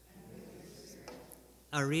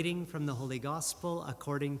 A reading from the Holy Gospel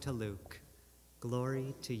according to Luke.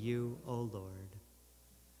 Glory to you, O Lord.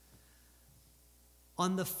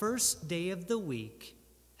 On the first day of the week,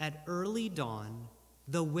 at early dawn,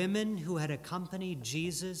 the women who had accompanied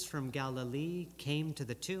Jesus from Galilee came to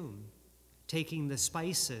the tomb, taking the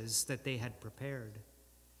spices that they had prepared.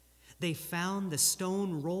 They found the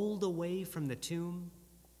stone rolled away from the tomb,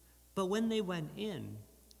 but when they went in,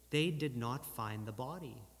 they did not find the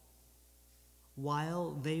body.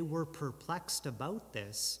 While they were perplexed about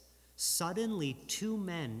this, suddenly 2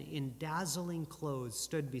 men in dazzling clothes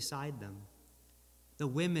stood beside them. The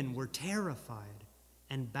women were terrified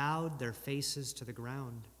and bowed their faces to the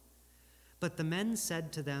ground. But the men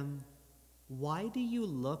said to them, "Why do you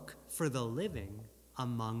look for the living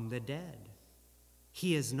among the dead?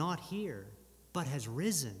 He is not here, but has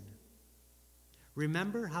risen.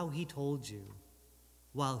 Remember how he told you,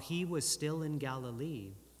 while he was still in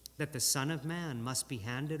Galilee, that the Son of Man must be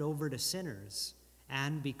handed over to sinners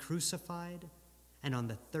and be crucified, and on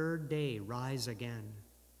the 3rd day rise again."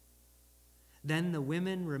 Then the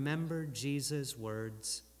women remembered Jesus'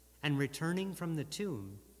 words, and returning from the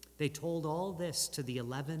tomb, they told all this to the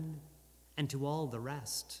 11 and to all the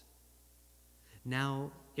rest.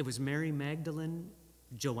 Now it was Mary Magdalene,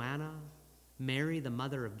 Joanna, Mary the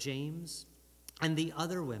mother of James, and the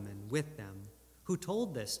other women with them who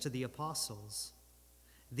told this to the apostles.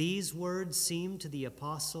 These words seemed to the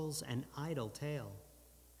apostles an idle tale,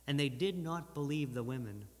 and they did not believe the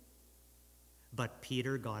women. But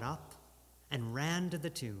Peter got up and ran to the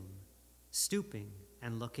tomb, stooping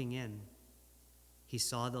and looking in. He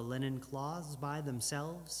saw the linen cloths by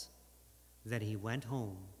themselves. Then he went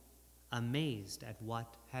home, amazed at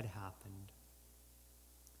what had happened.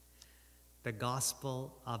 The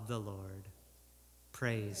Gospel of the Lord.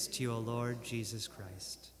 Praise to you, O Lord Jesus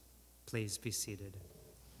Christ. Please be seated.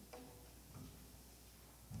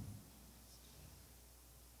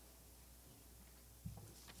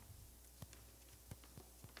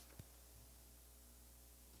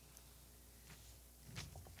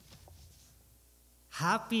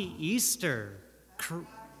 Happy Easter.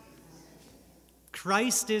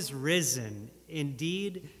 Christ is risen.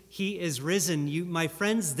 Indeed, he is risen. You, my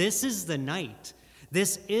friends, this is the night.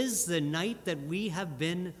 This is the night that we have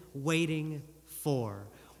been waiting for.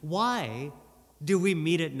 Why do we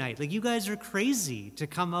meet at night? Like, you guys are crazy to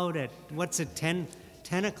come out at, 10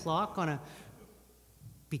 o'clock on a...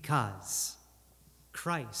 Because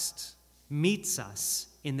Christ meets us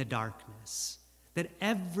in the darkness. That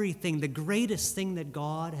everything, the greatest thing that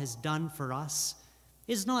God has done for us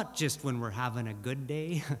is not just when we're having a good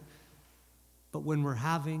day, but when we're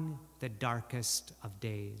having the darkest of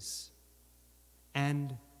days.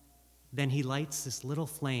 And then he lights this little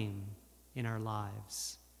flame in our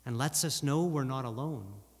lives and lets us know we're not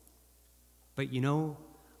alone. But you know,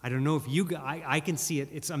 I don't know if I can see it.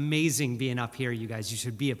 It's amazing being up here, you guys. You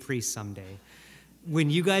should be a priest someday. When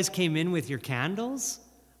you guys came in with your candles,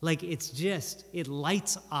 like, it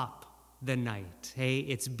lights up the night, hey?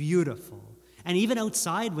 It's beautiful. And even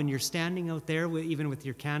outside, when you're standing out there, even with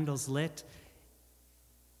your candles lit,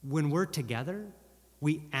 when we're together,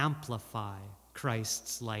 we amplify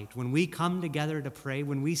Christ's light. When we come together to pray,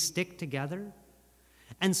 when we stick together.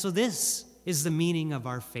 And so this is the meaning of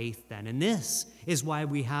our faith then. And this is why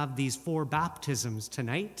we have these 4 baptisms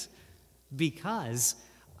tonight, because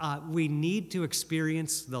we need to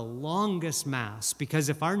experience the longest Mass, because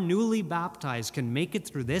if our newly baptized can make it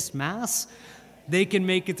through this Mass, they can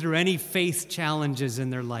make it through any faith challenges in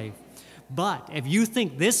their life. But if you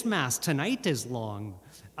think this Mass tonight is long,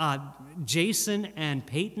 Jason and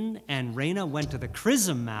Peyton and Raina went to the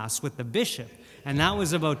Chrism Mass with the bishop, and that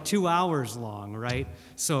was about 2 hours long, right?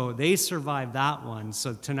 So they survived that one.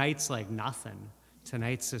 So tonight's like nothing.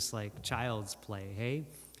 Tonight's just like child's play, hey?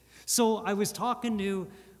 So I was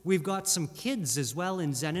we've got some kids as well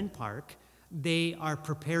in Zenon Park. They are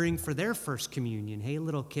preparing for their first communion, hey,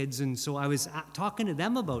 little kids. And so I was talking to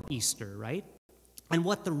them about Easter, right? And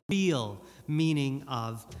what the real meaning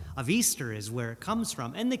of Easter is, where it comes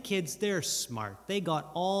from. And the kids, they're smart. They got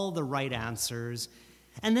all the right answers.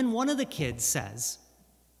 And then one of the kids says,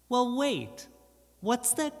 well, wait,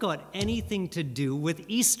 what's that got anything to do with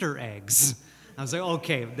Easter eggs? I was like,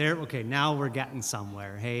 okay, now we're getting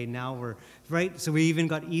somewhere. Hey, now we're, right? So we even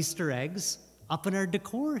got Easter eggs up in our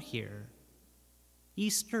decor here.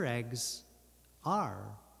 Easter eggs are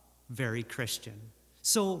very Christian.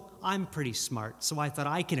 So I'm pretty smart, so I thought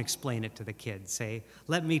I can explain it to the kids. Hey,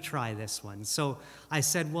 let me try this one. So I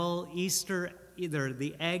said, well, Easter, either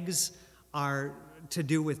the eggs are to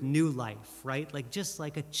do with new life, right? Like just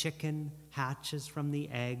like a chicken hatches from the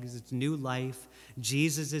eggs, it's new life.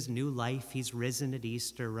 Jesus is new life. He's risen at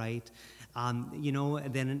Easter, right?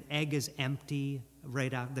 Then an egg is empty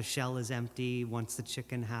right after the shell is empty once the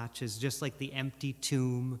chicken hatches, just like the empty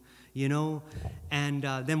tomb, And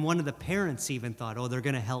then one of the parents even thought, oh, they're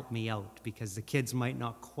going to help me out because the kids might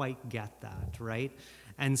not quite get that, right?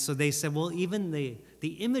 And so they said, well, even the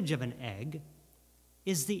image of an egg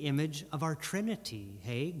is the image of our Trinity.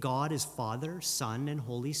 Hey, God is Father, Son, and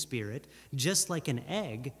Holy Spirit, just like an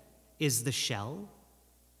egg is the shell,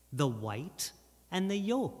 the white, and the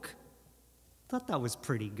yolk. Thought that was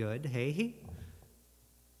pretty good, hey?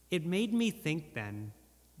 It made me think then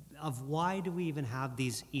of why do we even have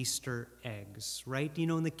these Easter eggs, right?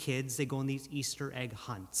 And the kids, they go on these Easter egg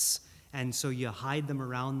hunts. And so you hide them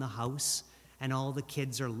around the house, and all the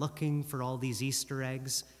kids are looking for all these Easter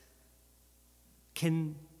eggs.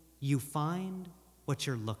 Can you find what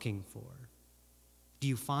you're looking for? Do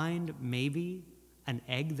you find maybe an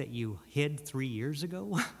egg that you hid 3 years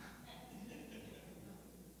ago?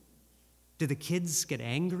 Do the kids get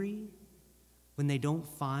angry when they don't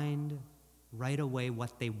find right away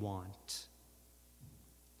what they want?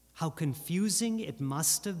 How confusing it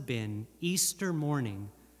must have been Easter morning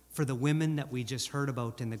for the women that we just heard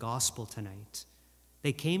about in the gospel tonight.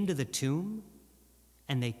 They came to the tomb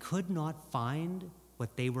and they could not find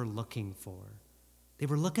what they were looking for. They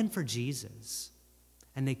were looking for Jesus,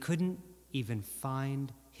 and they couldn't even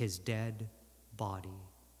find his dead body.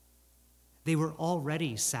 They were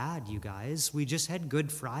already sad, you guys. We just had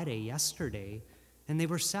Good Friday yesterday, and they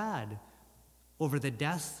were sad over the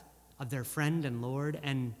death of their friend and Lord,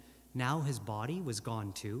 and now his body was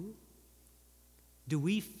gone too. Do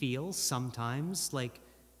we feel sometimes like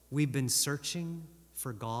we've been searching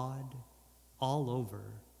for God all over,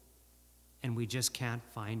 and we just can't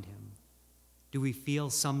find him? Do we feel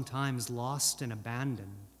sometimes lost and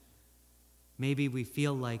abandoned? Maybe we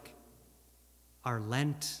feel like our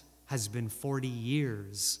Lent has been 40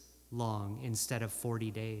 years long instead of 40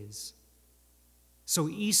 days. So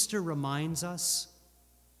Easter reminds us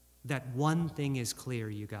that one thing is clear,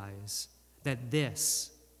 you guys, that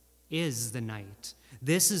this is the night.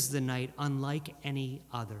 This is the night unlike any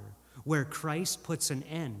other, where Christ puts an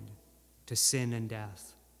end to sin and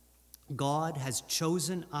death. God has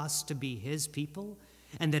chosen us to be his people,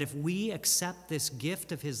 and that if we accept this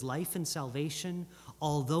gift of his life and salvation,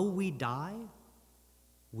 although we die,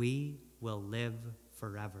 we will live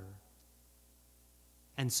forever.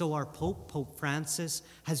 And so our Pope Francis,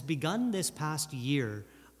 has begun this past year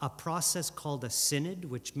a process called a synod,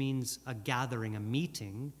 which means a gathering, a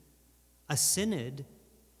meeting, a synod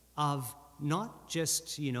of not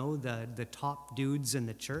just, the top dudes in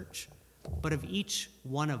the church, but of each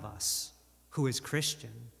one of us who is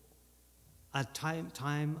Christian. A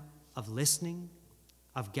time of listening,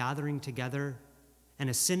 of gathering together, and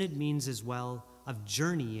a synod means as well of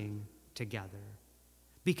journeying together.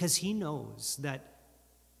 Because he knows that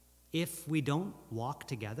if we don't walk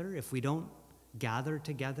together, if we don't gather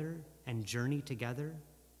together and journey together,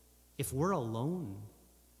 if we're alone,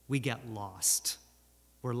 we get lost.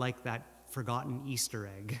 We're like that forgotten Easter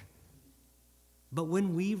egg. But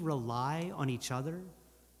when we rely on each other,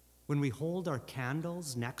 when we hold our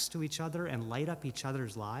candles next to each other and light up each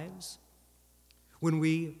other's lives, when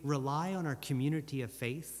we rely on our community of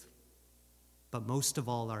faith, but most of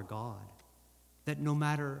all our God, that no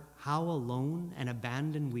matter how alone and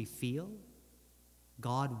abandoned we feel,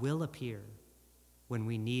 God will appear when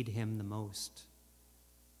we need him the most.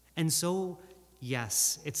 And so,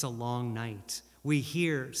 yes, it's a long night. We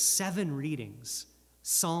hear 7 readings,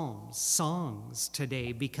 psalms, songs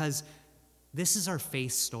today because this is our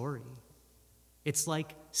faith story. It's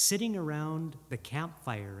like sitting around the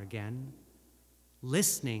campfire again,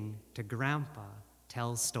 listening to Grandpa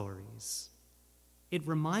tell stories. It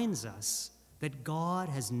reminds us that God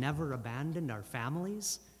has never abandoned our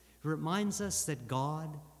families. It reminds us that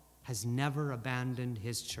God has never abandoned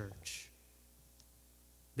his church.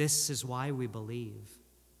 This is why we believe,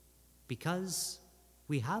 because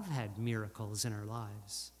we have had miracles in our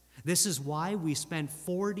lives. This is why we spent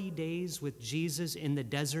 40 days with Jesus in the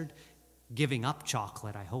desert, giving up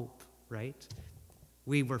chocolate, I hope, right?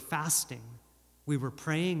 We were fasting, we were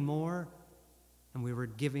praying more, and we were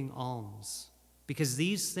giving alms, because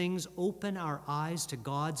these things open our eyes to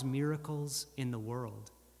God's miracles in the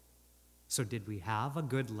world. So did we have a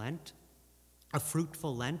good Lent? A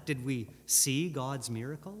fruitful Lent? Did we see God's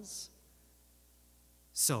miracles?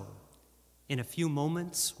 So, in a few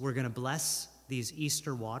moments, we're going to bless these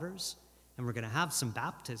Easter waters, and we're going to have some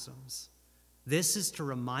baptisms. This is to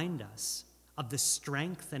remind us of the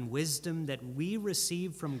strength and wisdom that we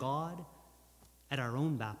receive from God at our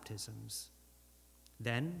own baptisms.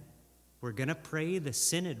 Then, we're going to pray the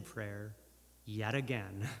Synod prayer yet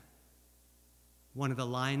again. One of the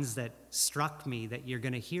lines that struck me that you're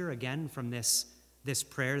going to hear again from this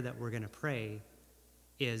prayer that we're going to pray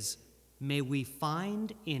is, "May we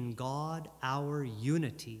find in God our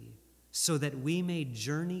unity so that we may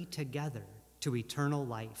journey together to eternal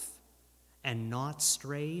life and not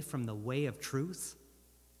stray from the way of truth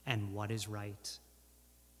and what is right."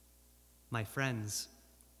 My friends,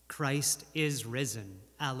 Christ is risen.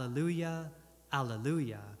 Alleluia,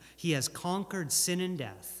 alleluia. He has conquered sin and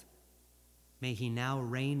death. May he now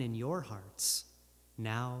reign in your hearts,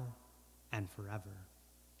 now and forever.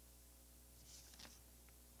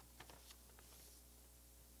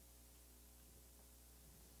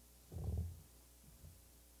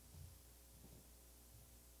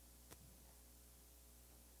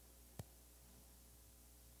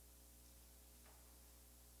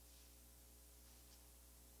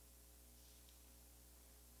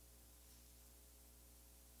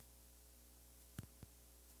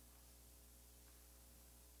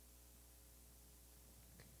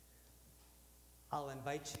 I'll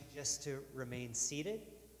invite you just to remain seated.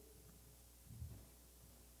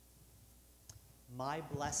 My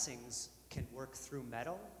blessings can work through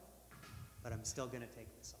metal, but I'm still going to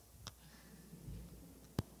take this off.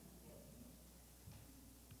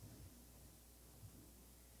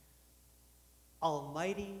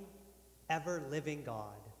 Almighty, ever-living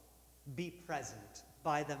God, be present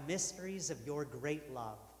by the mysteries of your great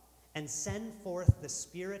love and send forth the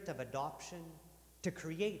spirit of adoption to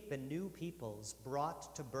create the new peoples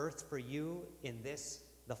brought to birth for you in this,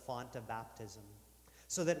 the font of baptism,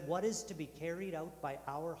 so that what is to be carried out by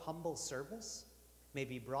our humble service may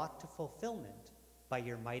be brought to fulfillment by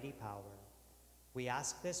your mighty power. We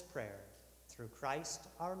ask this prayer through Christ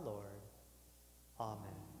our Lord.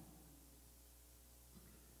 Amen.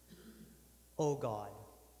 O God,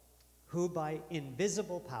 who by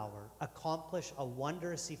invisible power accomplish a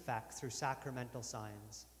wondrous effect through sacramental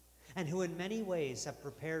signs, and who in many ways have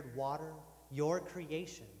prepared water, your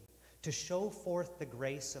creation, to show forth the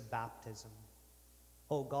grace of baptism.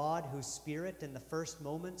 O God, whose Spirit in the first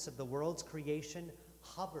moments of the world's creation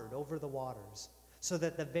hovered over the waters, so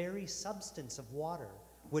that the very substance of water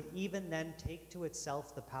would even then take to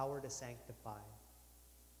itself the power to sanctify.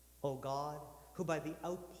 O God, who by the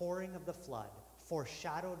outpouring of the flood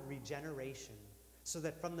foreshadowed regeneration, so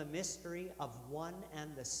that from the mystery of one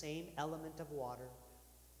and the same element of water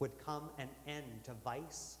would come an end to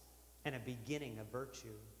vice and a beginning of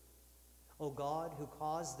virtue. O God, who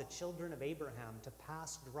caused the children of Abraham to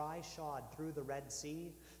pass dry-shod through the Red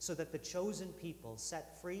Sea, so that the chosen people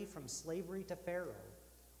set free from slavery to Pharaoh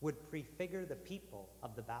would prefigure the people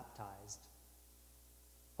of the baptized.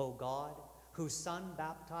 O God, whose Son,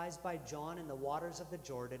 baptized by John in the waters of the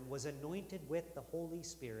Jordan, was anointed with the Holy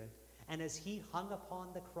Spirit, and as he hung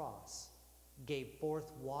upon the cross, gave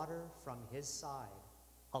forth water from his side,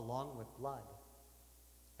 along with blood,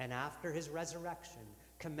 and after his resurrection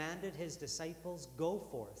commanded his disciples, "Go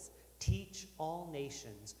forth, teach all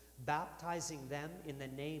nations, baptizing them in the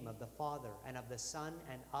name of the Father and of the Son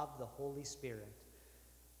and of the Holy Spirit."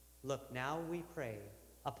 Look now, we pray,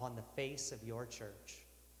 upon the face of your church,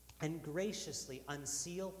 and graciously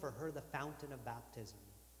unseal for her the fountain of baptism.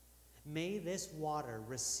 May this water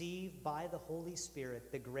receive by the Holy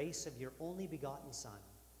Spirit the grace of your only begotten Son,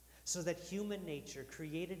 so that human nature,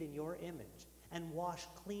 created in your image and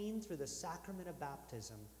washed clean through the sacrament of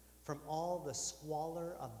baptism from all the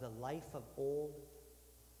squalor of the life of old,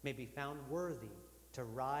 may be found worthy to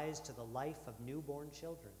rise to the life of newborn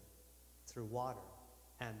children through water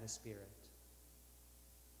and the Spirit.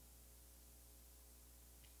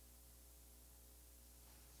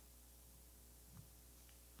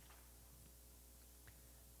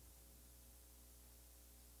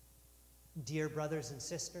 Dear brothers and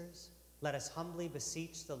sisters, let us humbly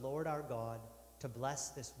beseech the Lord our God to bless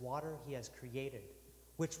this water he has created,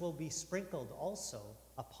 which will be sprinkled also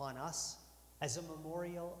upon us as a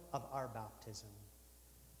memorial of our baptism.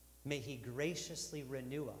 May he graciously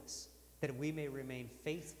renew us, that we may remain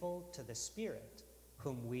faithful to the Spirit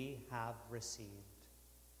whom we have received.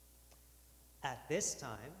 At this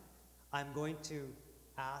time, I'm going to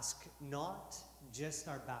ask not just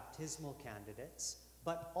our baptismal candidates,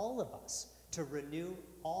 but all of us to renew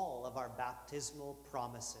all of our baptismal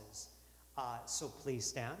promises. So please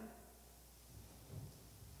stand.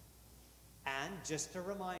 And just a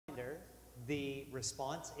reminder, the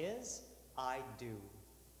response is, I do.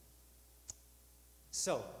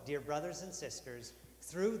 So, dear brothers and sisters,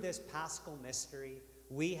 through this Paschal mystery,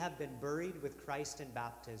 we have been buried with Christ in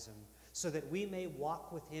baptism, so that we may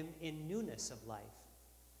walk with him in newness of life.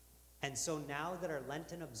 And so now that our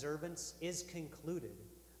Lenten observance is concluded,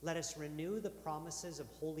 let us renew the promises of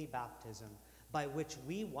holy baptism, by which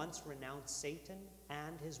we once renounced Satan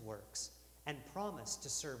and his works, and promised to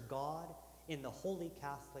serve God in the Holy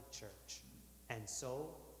Catholic Church. And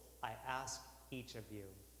so I ask each of you,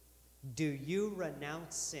 do you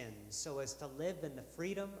renounce sin so as to live in the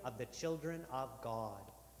freedom of the children of God?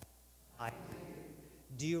 I do.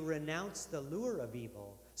 Do you renounce the lure of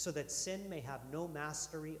evil so that sin may have no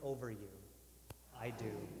mastery over you? I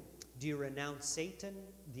do. Do you renounce Satan,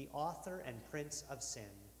 the author and prince of sin?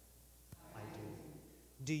 I do.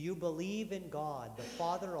 Do you believe in God, the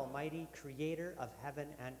Father Almighty, creator of heaven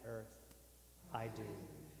and earth? I do.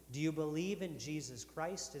 Do you believe in Jesus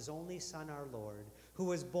Christ, his only Son, our Lord, who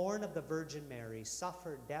was born of the Virgin Mary,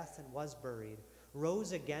 suffered death and was buried,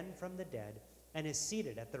 rose again from the dead, and is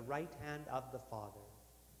seated at the right hand of the Father?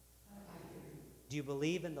 Do you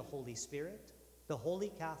believe in the Holy Spirit, the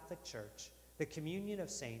Holy Catholic Church, the communion of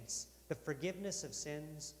saints, the forgiveness of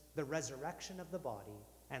sins, the resurrection of the body,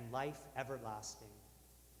 and life everlasting?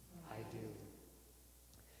 I do.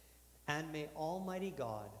 And may Almighty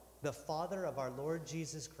God, the Father of our Lord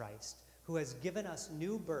Jesus Christ, who has given us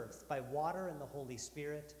new birth by water and the Holy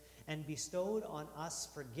Spirit, and bestowed on us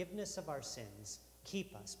forgiveness of our sins,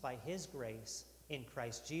 keep us by his grace in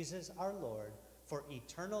Christ Jesus our Lord for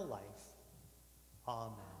eternal life.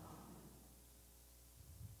 Amen.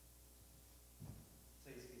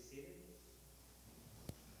 Please be seated.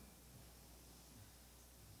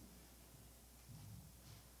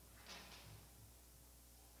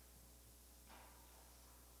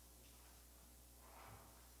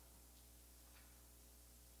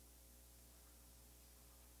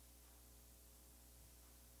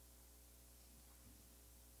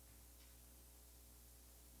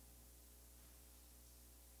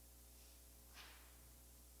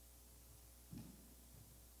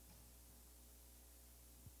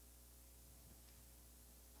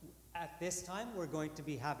 At this time, we're going to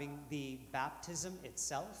be having the baptism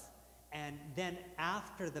itself, and then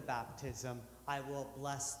after the baptism, I will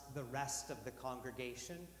bless the rest of the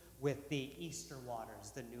congregation with the Easter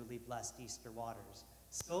waters, the newly blessed Easter waters.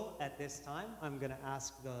 So at this time, I'm going to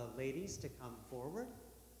ask the ladies to come forward,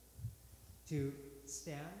 to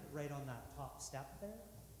stand right on that top step there.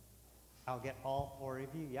 I'll get all four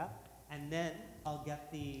of you, yeah? And then I'll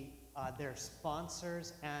get their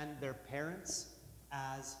sponsors and their parents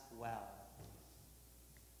as well.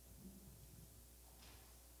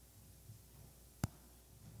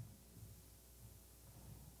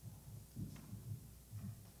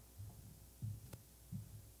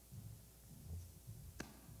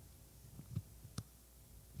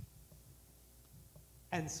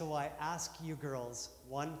 And so I ask you girls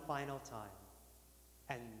one final time,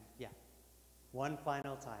 and yeah, one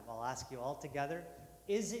final time, I'll ask you all together,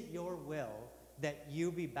 is it your will that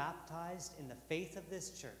you be baptized in the faith of this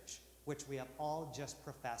church, which we have all just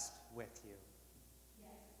professed with you? Yes.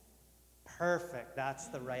 Perfect, that's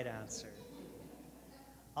the right answer.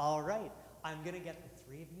 All right, I'm gonna get the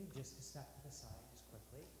three of you just to step to the side just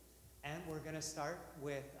quickly. And we're gonna start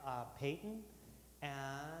with Peyton,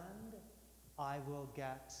 and I will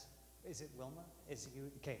get Is it Wilma? Is it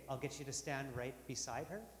you? Okay, I'll get you to stand right beside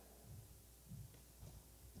her.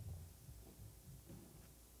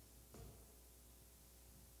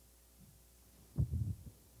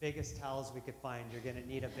 Biggest towels we could find. You're going to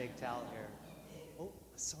need a big towel here. Oh,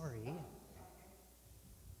 sorry.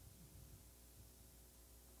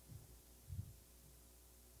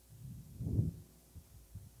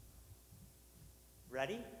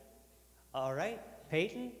 Ready? All right.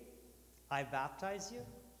 Peyton, I baptize you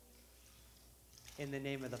in the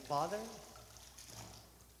name of the Father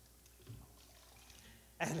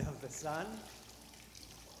and of the Son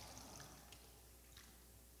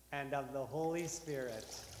and of the Holy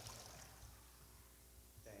Spirit.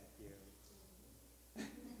 Thank you.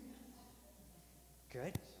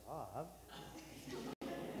 Good job.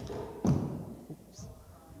 Oops.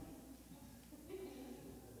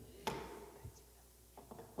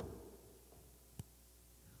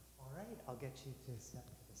 All right, I'll get you to step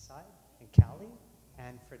to the side. And Callie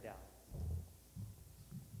and Fidel.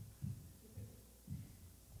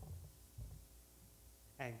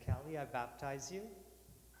 And Callie, I baptize you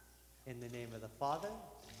in the name of the Father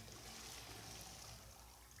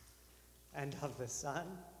and of the Son.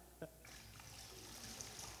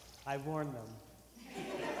 I warn them.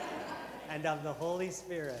 And of the Holy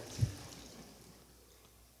Spirit.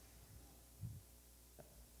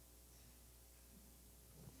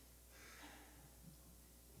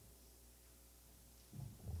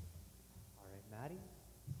 All right, Maddie.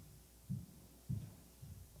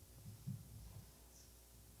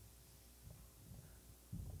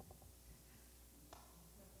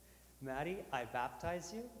 Maddie, I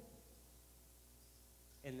baptize you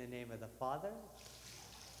in the name of the Father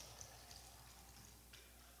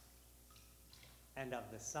and of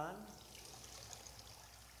the Son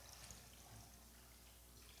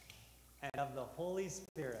and of the Holy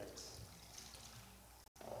Spirit.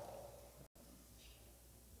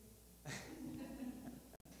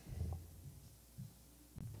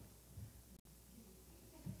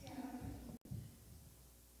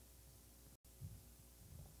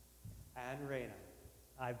 And Raina,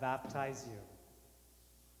 I baptize you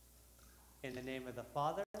in the name of the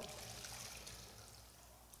Father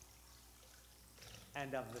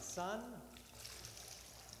and of the Son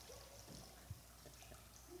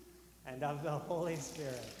and of the Holy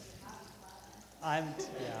Spirit. Yeah.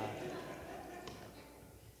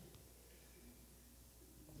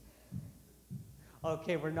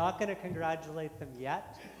 Okay, we're not going to congratulate them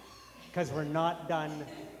yet because we're not done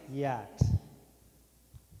yet.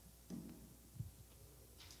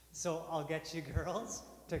 So I'll get you girls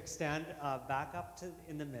to stand back up to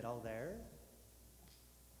in the middle there.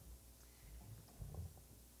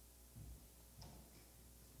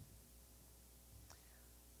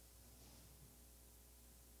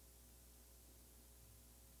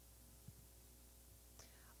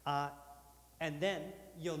 And then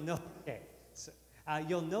you'll know. Okay, so,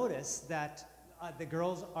 you'll notice that the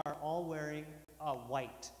girls are all wearing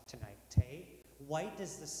white tonight. Hey? White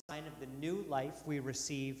is the sign of the new life we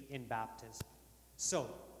receive in baptism. So,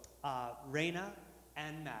 Raina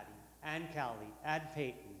and Maddie and Callie and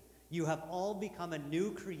Peyton, you have all become a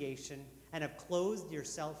new creation and have clothed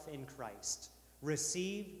yourself in Christ.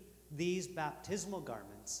 Receive these baptismal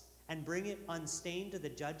garments and bring it unstained to the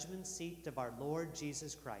judgment seat of our Lord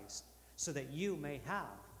Jesus Christ, so that you may have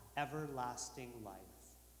everlasting life.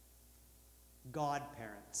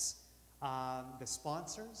 Godparents, the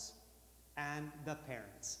sponsors, and the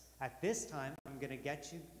parents. At this time, I'm going to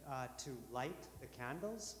get you to light the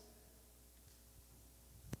candles.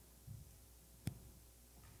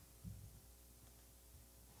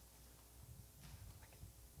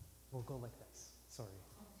 We'll go like this. Sorry.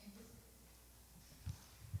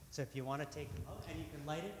 So if you want to take them out, and you can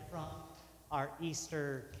light it from our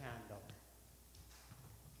Easter candle.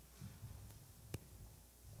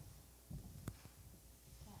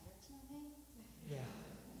 Yeah.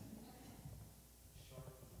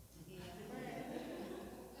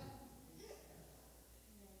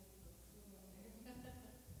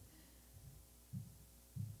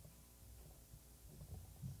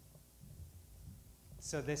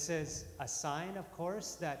 So this is a sign, of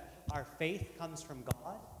course, that our faith comes from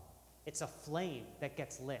God. It's a flame that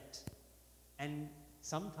gets lit. And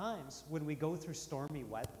sometimes when we go through stormy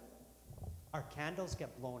weather, our candles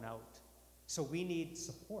get blown out. So we need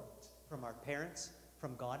support from our parents,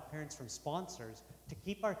 from godparents, from sponsors to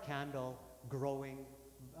keep our candle growing,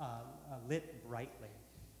 lit brightly.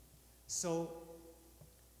 So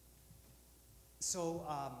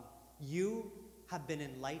you have been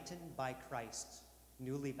enlightened by Christ,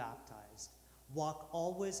 newly baptized. Walk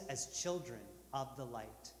always as children of the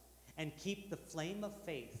light, and keep the flame of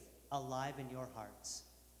faith alive in your hearts.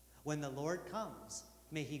 When the Lord comes,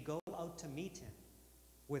 may he go out to meet him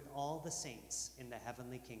with all the saints in the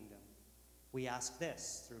heavenly kingdom. We ask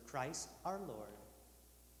this through Christ our Lord.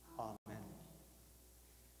 Amen.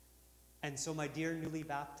 And so, my dear newly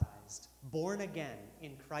baptized, born again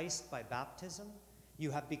in Christ by baptism,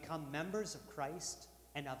 you have become members of Christ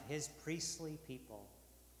and of his priestly people.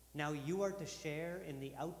 Now you are to share in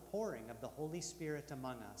the outpouring of the Holy Spirit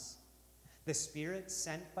among us, the Spirit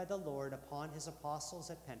sent by the Lord upon his apostles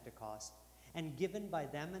at Pentecost and given by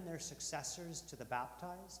them and their successors to the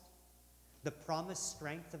baptized. The promised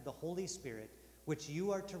strength of the Holy Spirit, which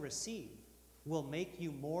you are to receive, will make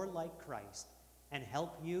you more like Christ and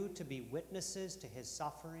help you to be witnesses to his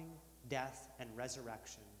suffering, death, and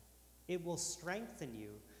resurrection. It will strengthen you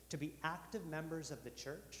to be active members of the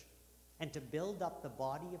church and to build up the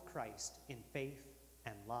body of Christ in faith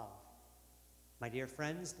and love. My dear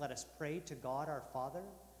friends, let us pray to God our Father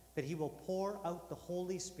that he will pour out the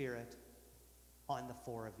Holy Spirit on the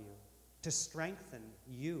four of you to strengthen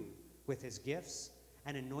you with his gifts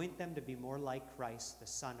and anoint them to be more like Christ, the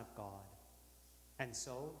Son of God. And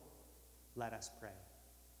so, let us pray.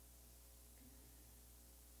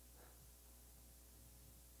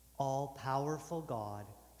 All-powerful God,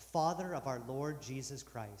 Father of our Lord Jesus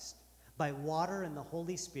Christ, by water and the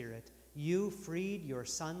Holy Spirit, you freed your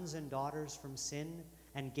sons and daughters from sin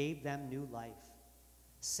and gave them new life.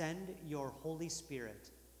 Send your Holy Spirit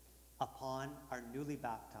upon our newly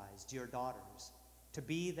baptized, your daughters, to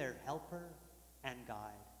be their helper and guide.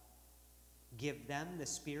 Give them the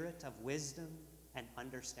spirit of wisdom and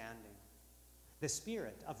understanding, the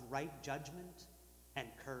spirit of right judgment and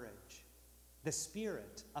courage, the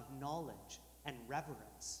spirit of knowledge and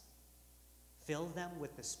reverence. Fill them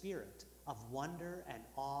with the spirit of wonder and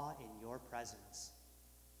awe in your presence.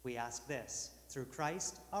 We ask this through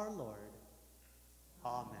Christ our Lord.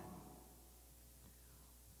 Amen.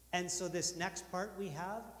 And so this next part we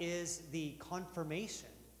have is the confirmation.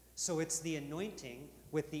 So it's the anointing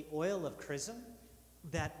with the oil of chrism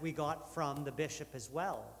that we got from the bishop as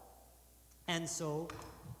well. And so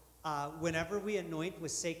whenever we anoint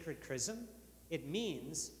with sacred chrism, it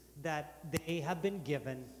means that they have been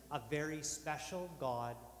given a very special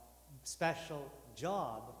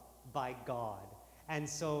job by God. And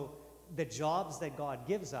so the jobs that God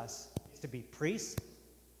gives us is to be priest,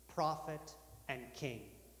 prophet, and king.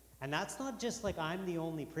 And that's not just like I'm the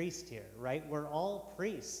only priest here, right? We're all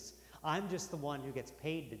priests. I'm just the one who gets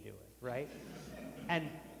paid to do it, right? And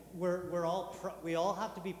we all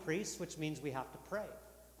have to be priests, which means we have to pray.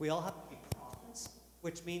 We all have to be prophets,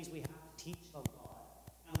 which means we have to teach about God.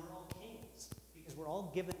 And we're all kings, because we're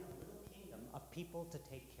all given a little kingdom of people to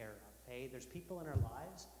take care of, okay? There's people in our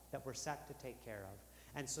lives that we're set to take care of.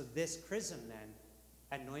 And so this chrism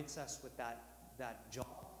then anoints us with that job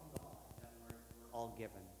from God that we're all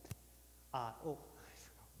given. I forgot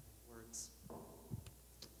my words.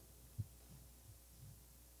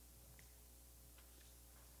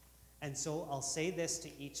 And so I'll say this to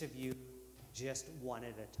each of you just one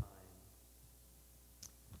at a time.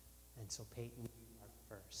 And so Peyton, you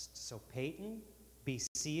are first. So Peyton, be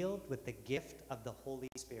sealed with the gift of the Holy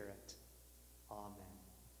Spirit. Amen.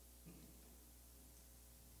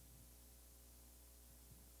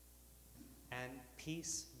 And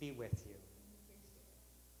peace be with you.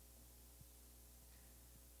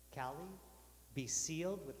 Callie, be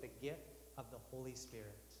sealed with the gift of the Holy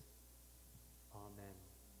Spirit. Amen.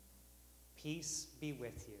 Peace be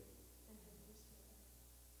with you.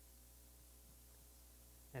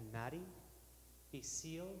 And Maddie, be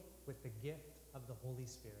sealed with the gift of the Holy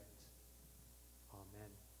Spirit. Amen.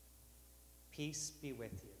 Peace be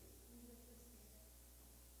with you.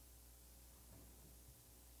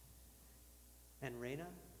 And Reina,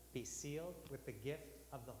 be sealed with the gift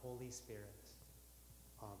of the Holy Spirit.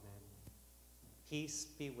 Amen. Peace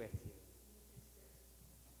be with you.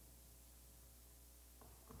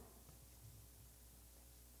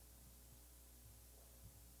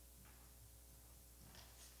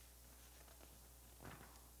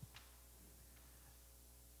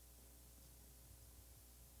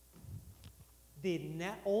 The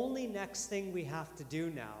only next thing we have to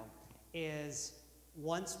do now is,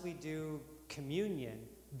 once we do communion,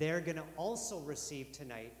 they're going to also receive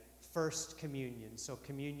tonight First Communion, so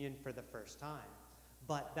communion for the first time.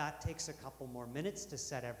 But that takes a couple more minutes to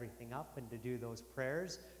set everything up and to do those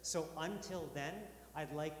prayers. So until then,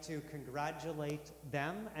 I'd like to congratulate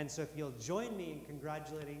them. And so if you'll join me in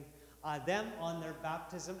congratulating them on their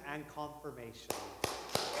baptism and confirmation.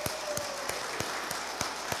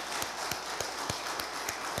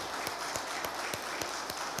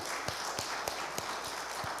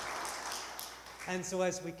 And so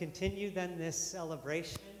as we continue then this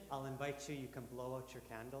celebration, I'll invite you, you can blow out your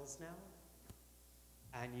candles now.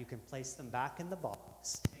 And you can place them back in the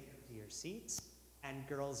box. Take them to your seats. And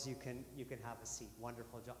girls, you can have a seat.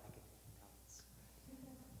 Wonderful job. I can balance.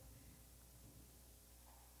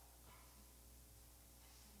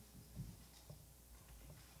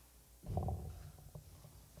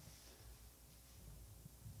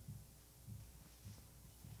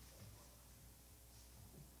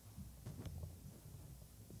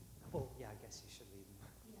 Oh, yeah, I guess you should leave them.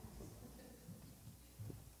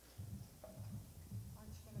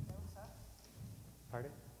 Aren't you going to dose up?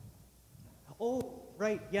 Pardon? Oh,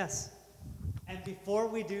 right, yes. And before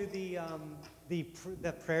we do the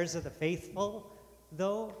prayers of the faithful,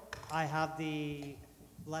 though, I have the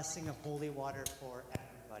blessing of holy water for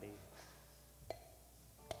everybody.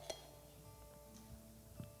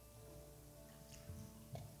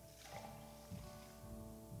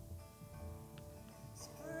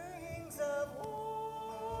 Springs of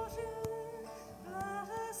water,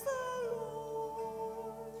 bless the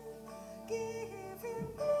Lord. Give him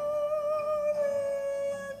glory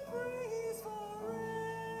and praise forever.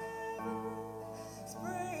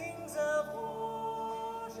 Springs of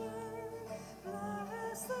water,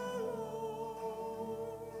 bless the Lord.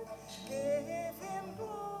 Give him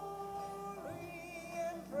glory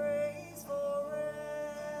and praise forever.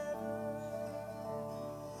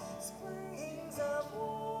 Springs of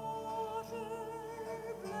water,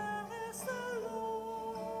 bless the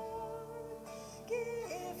Lord.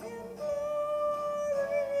 Give him glory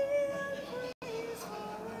and praise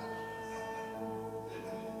forever.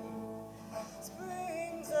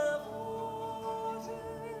 Springs of water,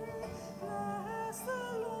 bless the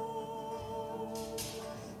Lord.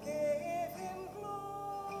 Give him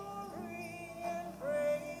glory and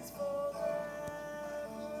praise forever.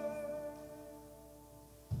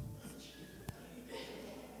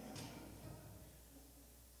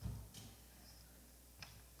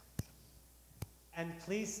 And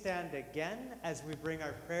please stand again as we bring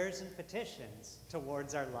our prayers and petitions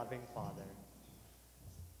towards our loving Father.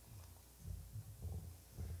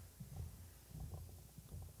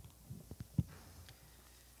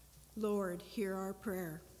 Lord, hear our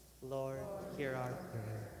prayer. Lord, hear our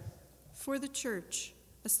prayer. For the Church,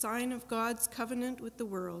 a sign of God's covenant with the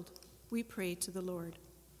world, we pray to the Lord.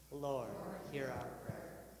 Lord, hear our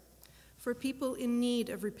prayer. For people in need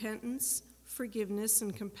of repentance, forgiveness,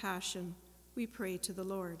 and compassion, we pray to the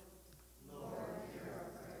Lord. Lord, hear our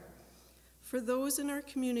prayer. For those in our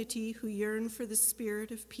community who yearn for the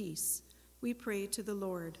spirit of peace, we pray to the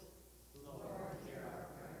Lord. Lord, hear our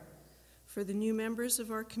prayer. For the new members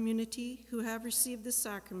of our community who have received the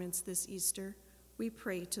sacraments this Easter, we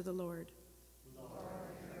pray to the Lord. Lord,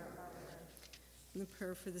 hear our prayer. And the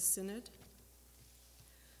prayer for the Synod.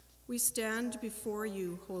 We stand before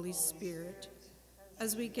you, Holy Spirit,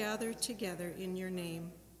 as we gather together in your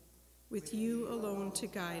name, with you alone to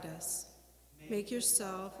guide us. Make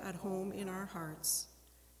yourself at home in our hearts.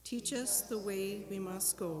 Teach us the way we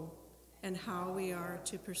must go and how we are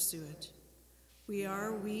to pursue it. We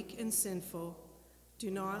are weak and sinful.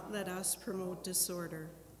 Do not let us promote disorder.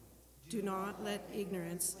 Do not let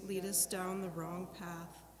ignorance lead us down the wrong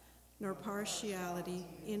path, nor partiality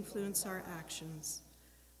influence our actions.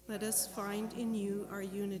 Let us find in you our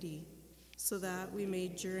unity, so that we may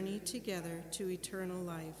journey together to eternal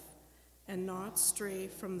life, and not stray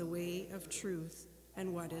from the way of truth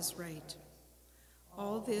and what is right.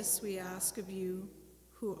 All this we ask of you,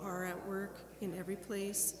 who are at work in every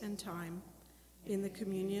place and time, in the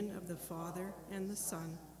communion of the Father and the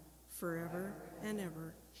Son, forever and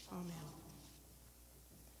ever. Amen.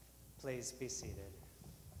 Please be seated.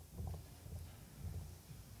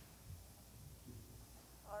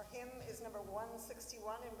 Our hymn is number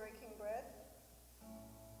 161 in Breaking Bread.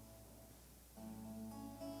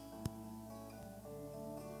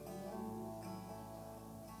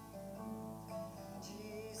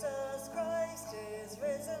 Jesus Christ is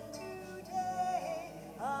risen today.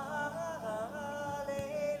 Alleluia.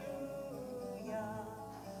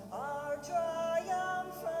 Our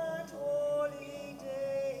triumphant holy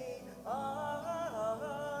day. Alleluia.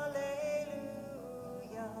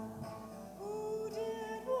 Who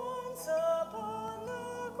did once upon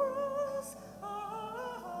the cross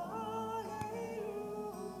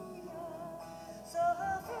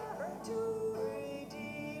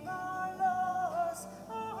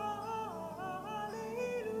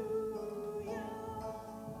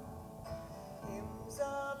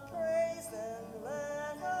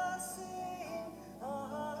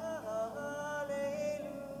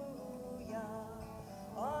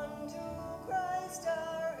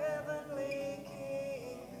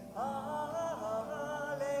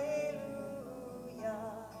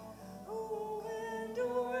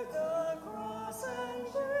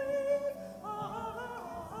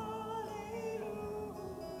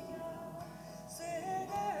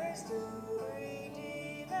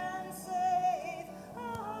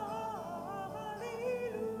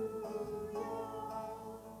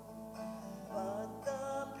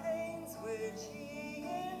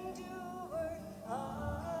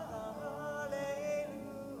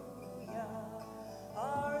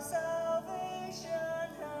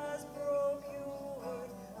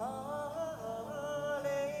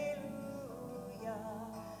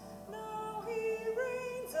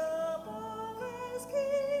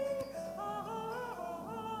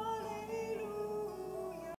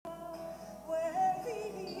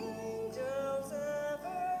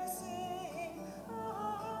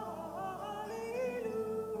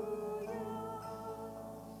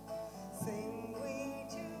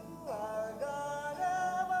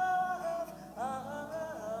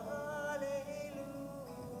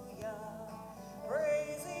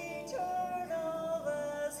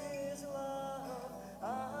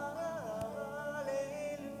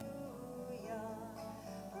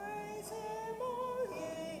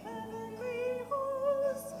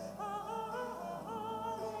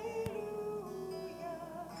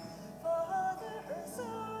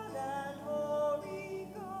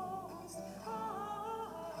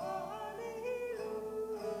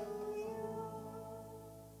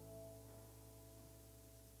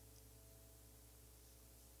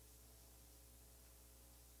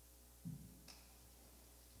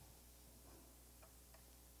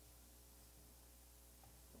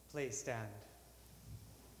Please stand.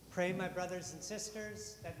 Pray, my brothers and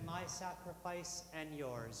sisters, that my sacrifice and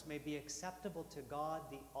yours may be acceptable to God,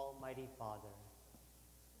 the Almighty Father.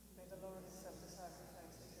 May the Lord accept the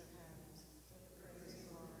sacrifice at your hands for the praise and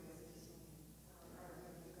glory of his name, and for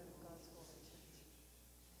the good of God's holy church.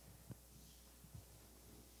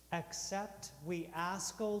 Accept, we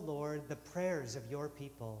ask, O Lord, the prayers of your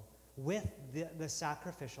people with the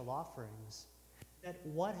sacrificial offerings, that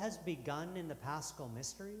what has begun in the Paschal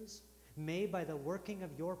mysteries may, by the working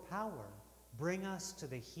of your power, bring us to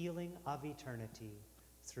the healing of eternity.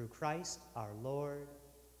 Through Christ our Lord.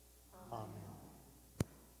 Amen.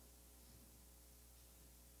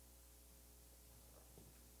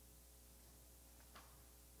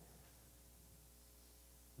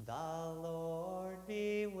 The Lord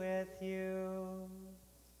be with you.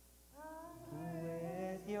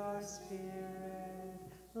 With your spirit,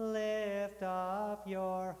 lift up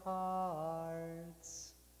your hearts.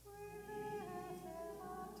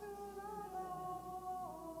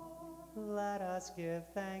 Let us give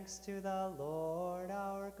thanks to the Lord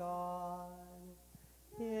our God.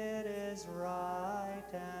 It is right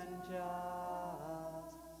and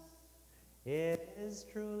just. It is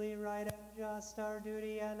truly right and just, our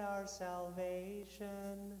duty and our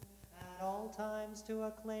salvation, at all times to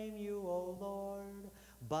acclaim you, O Lord,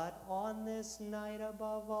 but on this night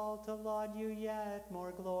above all to laud you yet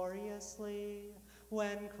more gloriously,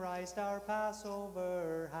 when Christ our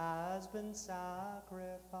Passover has been sacrificed.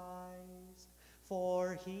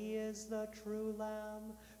 For he is the true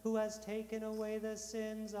Lamb who has taken away the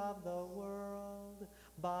sins of the world.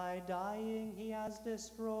 By dying he has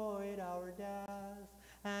destroyed our death,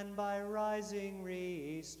 and by rising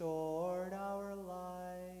restored our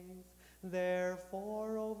life.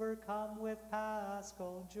 Therefore, overcome with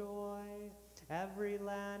paschal joy, every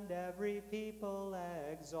land, every people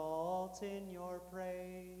exalts in your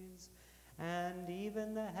praise. And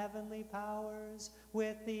even the heavenly powers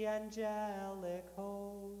with the angelic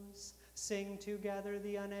hosts sing together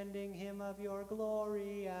the unending hymn of your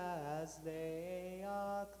glory as they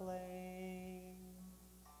acclaim.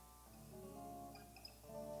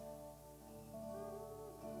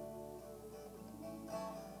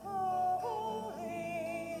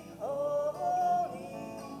 Holy,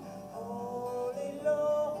 holy, holy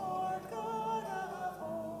Lord God of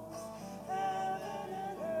hosts, heaven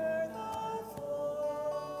and earth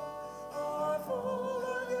are full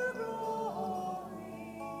of your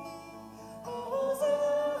glory.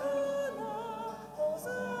 Hosanna,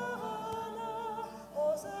 Hosanna,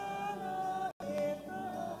 Hosanna in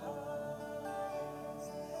the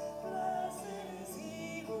highest. Blessed is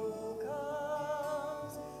he who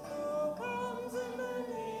comes in the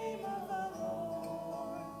name of the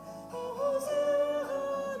Lord.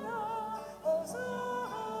 Hosanna,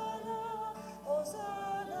 Hosanna,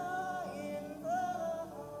 Hosanna in the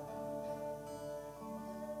highest.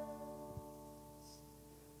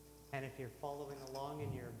 And if you're following along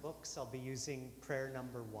in your books, I'll be using prayer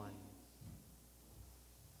number 1.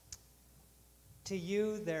 To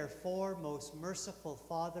you, therefore, most merciful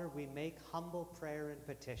Father, we make humble prayer and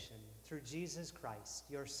petition through Jesus Christ,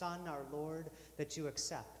 your Son, our Lord, that you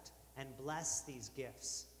accept and bless these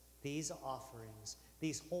gifts, these offerings,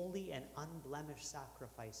 these holy and unblemished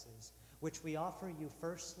sacrifices, which we offer you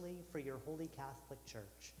firstly for your holy Catholic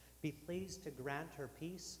Church. Be pleased to grant her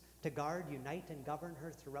peace, to guard, unite, and govern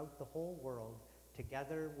her throughout the whole world,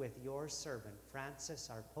 together with your servant Francis,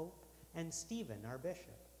 our Pope, and Stephen, our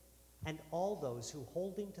Bishop, and all those who,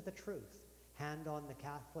 holding to the truth, hand on the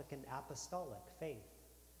Catholic and Apostolic faith.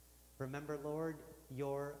 Remember, Lord,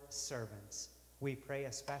 your servants. We pray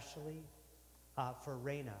especially for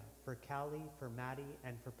Raina, for Callie, for Maddie,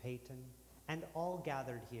 and for Peyton, and all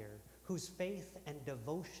gathered here, whose faith and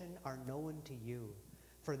devotion are known to you.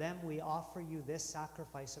 For them we offer you this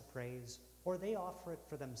sacrifice of praise, or they offer it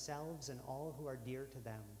for themselves and all who are dear to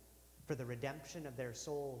them, for the redemption of their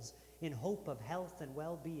souls, in hope of health and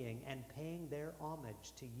well-being, and paying their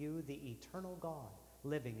homage to you, the eternal God,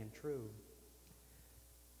 living and true.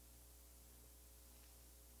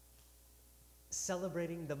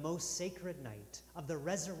 Celebrating the most sacred night of the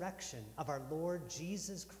resurrection of our Lord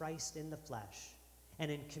Jesus Christ in the flesh, and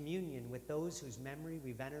in communion with those whose memory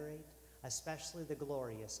we venerate, especially the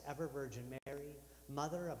glorious ever-Virgin Mary,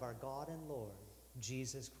 Mother of our God and Lord,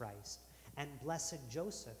 Jesus Christ, and blessed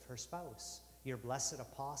Joseph, her spouse, your blessed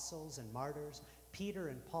apostles and martyrs, Peter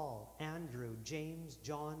and Paul, Andrew, James,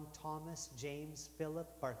 John, Thomas, James,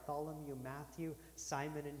 Philip, Bartholomew, Matthew,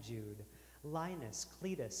 Simon and Jude, Linus,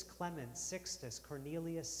 Cletus, Clement, Sixtus,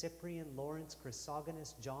 Cornelius, Cyprian, Lawrence,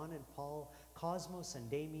 Chrysogonus, John and Paul, Cosmos and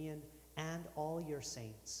Damian, and all your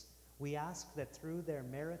saints. we ask that through their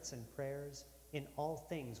merits and prayers, in all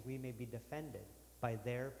things we may be defended by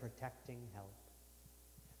their protecting help.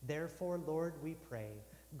 Therefore, Lord, we pray,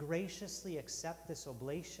 graciously accept this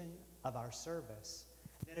oblation of our service,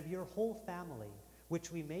 and of your whole family,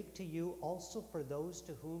 which we make to you also for those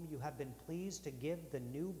to whom you have been pleased to give the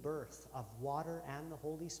new birth of water and the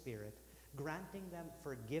Holy Spirit, granting them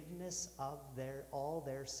forgiveness of all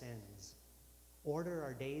their sins. Order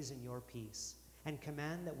our days in your peace, and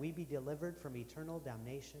command that we be delivered from eternal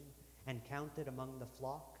damnation and counted among the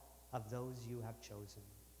flock of those you have chosen.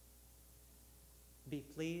 Be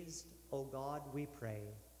pleased, O God, we pray,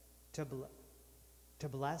 to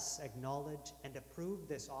bless, acknowledge, and approve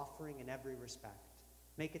this offering in every respect.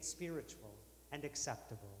 Make it spiritual and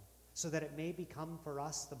acceptable, so that it may become for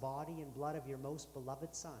us the body and blood of your most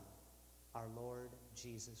beloved Son, our Lord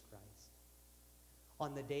Jesus Christ.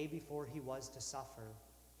 On the day before he was to suffer,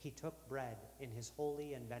 he took bread in his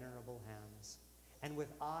holy and venerable hands, and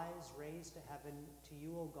with eyes raised to heaven to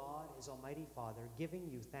you, O God, his almighty Father, giving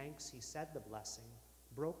you thanks, he said the blessing,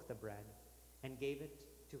 broke the bread, and gave it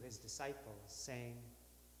to his disciples, saying,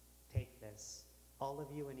 "Take this, all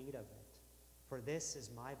of you, and eat of it, for this is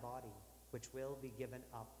my body, which will be given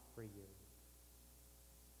up for you."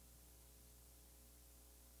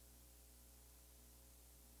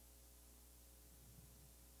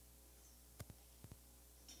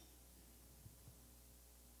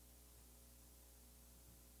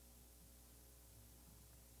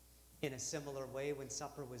 In a similar way, when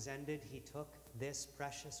supper was ended, he took this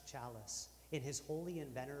precious chalice in his holy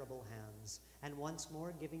and venerable hands, and once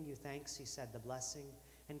more giving you thanks, he said the blessing,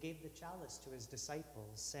 and gave the chalice to his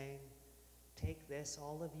disciples, saying, "Take this,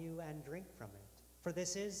 all of you, and drink from it, for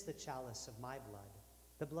this is the chalice of my blood,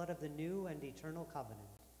 the blood of the new and eternal covenant,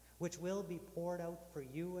 which will be poured out for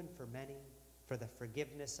you and for many for the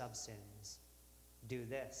forgiveness of sins. Do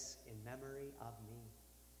this in memory of me."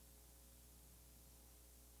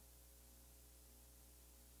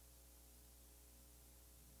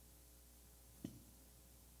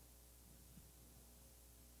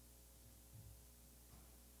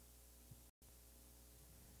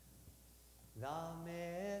 The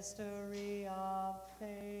mystery of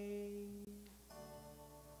faith.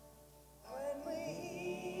 When we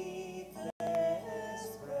eat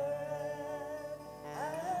this bread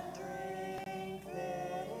and drink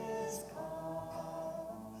this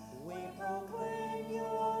cup, we proclaim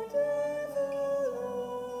your death, O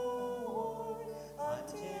Lord,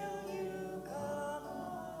 until you come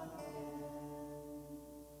again.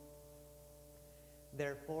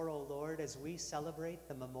 Therefore, O Lord, as we celebrate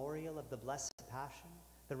the memorial of the Blessed Passion,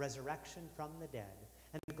 the resurrection from the dead,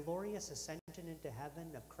 and the glorious ascension into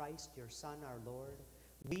heaven of Christ, your Son, our Lord,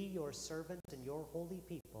 we, your servants and your holy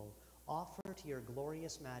people, offer to your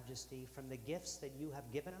glorious majesty from the gifts that you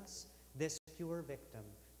have given us, this pure victim,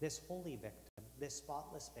 this holy victim, this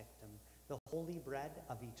spotless victim, the holy bread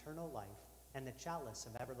of eternal life, and the chalice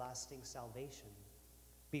of everlasting salvation.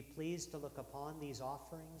 Be pleased to look upon these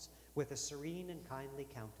offerings with a serene and kindly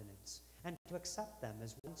countenance, and to accept them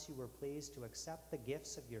as once you were pleased to accept the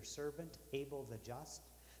gifts of your servant Abel the just,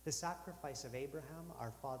 the sacrifice of Abraham,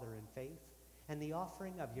 our father in faith, and the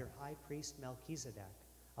offering of your high priest Melchizedek,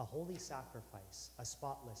 a holy sacrifice, a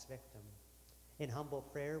spotless victim. In humble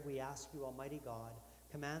prayer we ask you, Almighty God,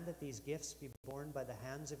 command that these gifts be borne by the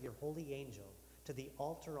hands of your holy angel to the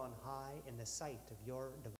altar on high in the sight of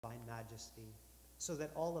your divine majesty, so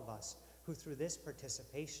that all of us who through this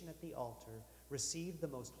participation at the altar receive the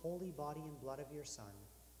most holy body and blood of your Son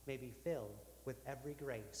may be filled with every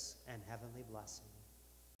grace and heavenly blessing.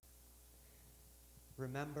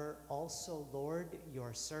 Remember also, Lord,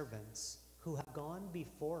 your servants who have gone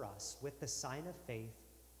before us with the sign of faith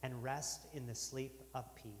and rest in the sleep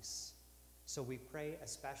of peace. So we pray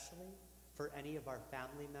especially for any of our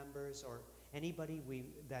family members or anybody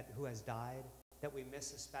who has died that we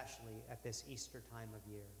miss especially at this Easter time of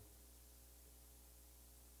year.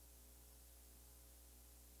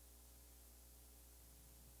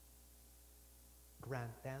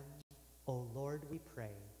 Grant them, O Lord, we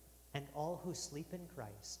pray, and all who sleep in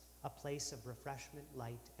Christ, a place of refreshment,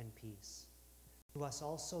 light, and peace. To us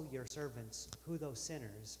also, your servants, who though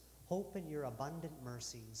sinners, hope in your abundant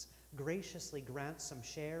mercies, graciously grant some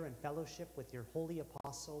share and fellowship with your holy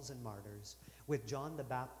apostles and martyrs, with John the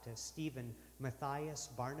Baptist, Stephen, Matthias,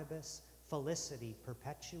 Barnabas, Felicity,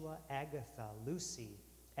 Perpetua, Agatha, Lucy,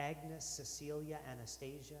 Agnes, Cecilia,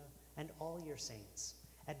 Anastasia, and all your saints.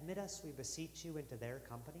 Admit us, we beseech you, into their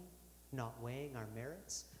company, not weighing our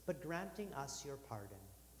merits, but granting us your pardon.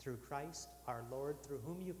 Through Christ our Lord, through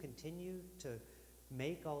whom you continue to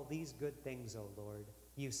make all these good things, O Lord,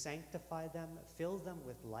 You sanctify them, fill them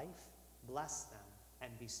with life, bless them,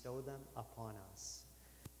 and bestow them upon us.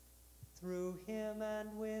 Through him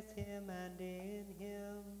and with him and in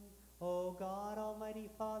him, O God, Almighty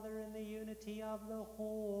Father, in the unity of the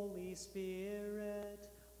Holy Spirit,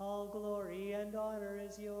 all glory and honor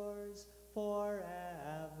is yours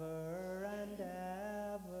forever and ever.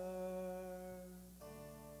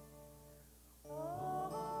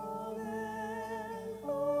 Amen,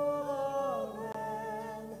 amen,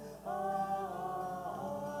 amen.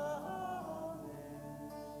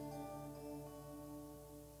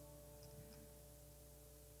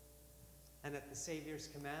 And at the Savior's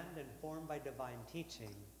command, informed by divine teaching,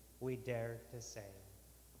 we dare to say,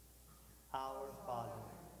 Our Father,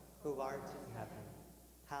 who art in heaven,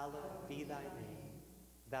 hallowed be thy name.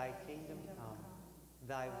 Thy kingdom come,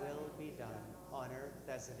 thy will be done on earth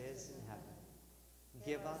as it is in heaven.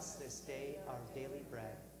 Give us this day our daily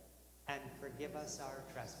bread, and forgive us our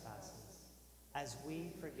trespasses, as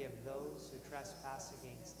we forgive those who trespass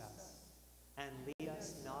against us. And lead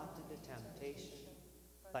us not into temptation,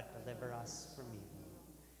 but deliver us from evil.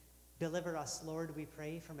 Deliver us, Lord, we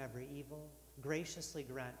pray, from every evil. Graciously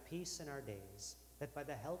grant peace in our days, that by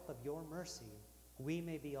the help of your mercy we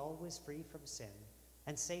may be always free from sin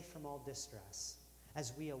and safe from all distress,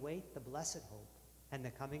 as we await the blessed hope and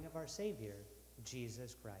the coming of our Savior,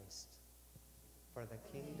 Jesus Christ. For the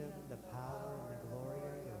kingdom, the power, and the glory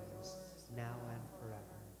are yours, now and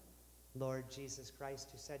forever. Lord Jesus Christ,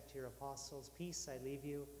 who said to your apostles, Peace I leave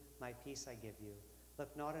you, my peace I give you.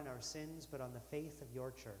 Look not on our sins, but on the faith of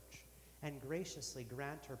your church, and graciously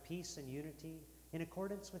grant her peace and unity in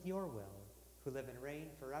accordance with your will, who live and reign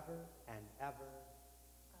forever and ever.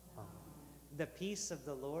 Amen. The peace of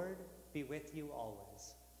the Lord be with you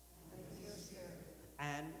always.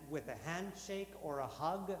 And with a handshake or a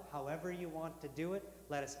hug, however you want to do it,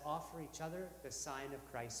 let us offer each other the sign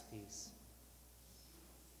of Christ's peace.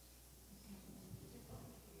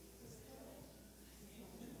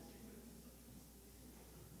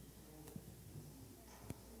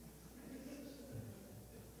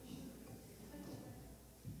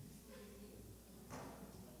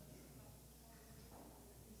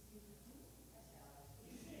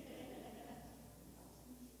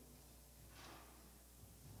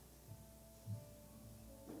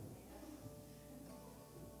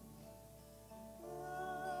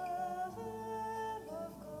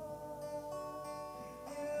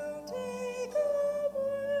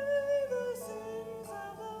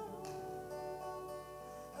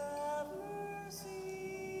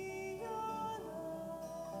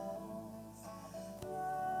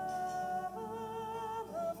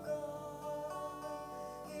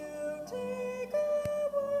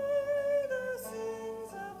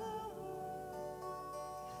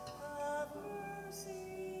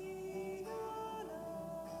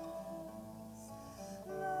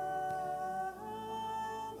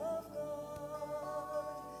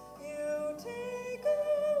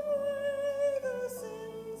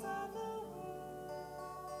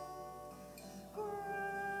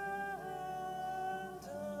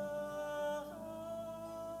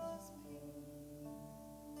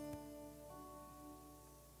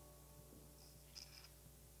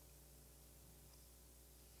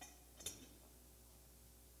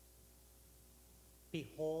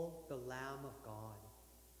 Behold the Lamb of God.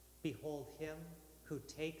 Behold him who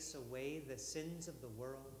takes away the sins of the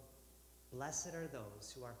world. Blessed are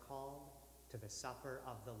those who are called to the supper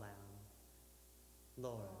of the Lamb.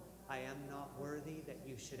 Lord, I am not worthy that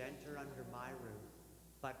you should enter under my roof,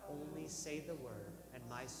 but only say the word, and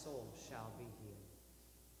my soul shall be healed.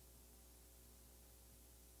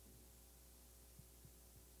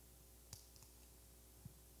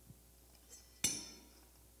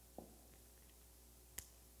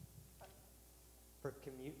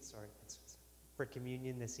 For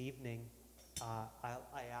communion this evening,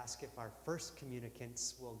 I ask if our first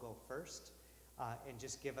communicants will go first and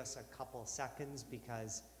just give us a couple seconds,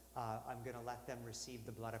 because I'm going to let them receive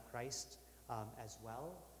the blood of Christ as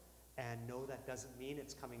well. And no, that doesn't mean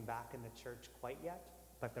it's coming back in the church quite yet,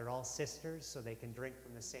 but they're all sisters, so they can drink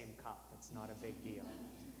from the same cup. It's not a big deal.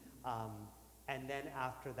 And then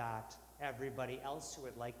after that, everybody else who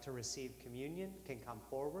would like to receive communion can come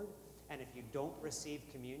forward. And if you don't receive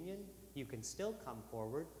communion, you can still come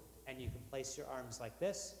forward, and you can place your arms like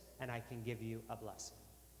this, and I can give you a blessing.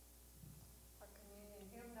 Our communion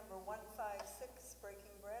hymn number 156,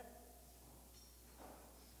 Breaking Bread.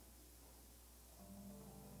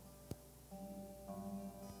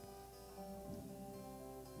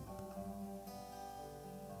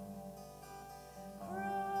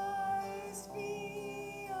 Christ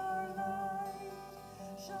be our light,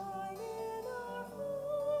 shine in our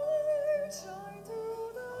hearts.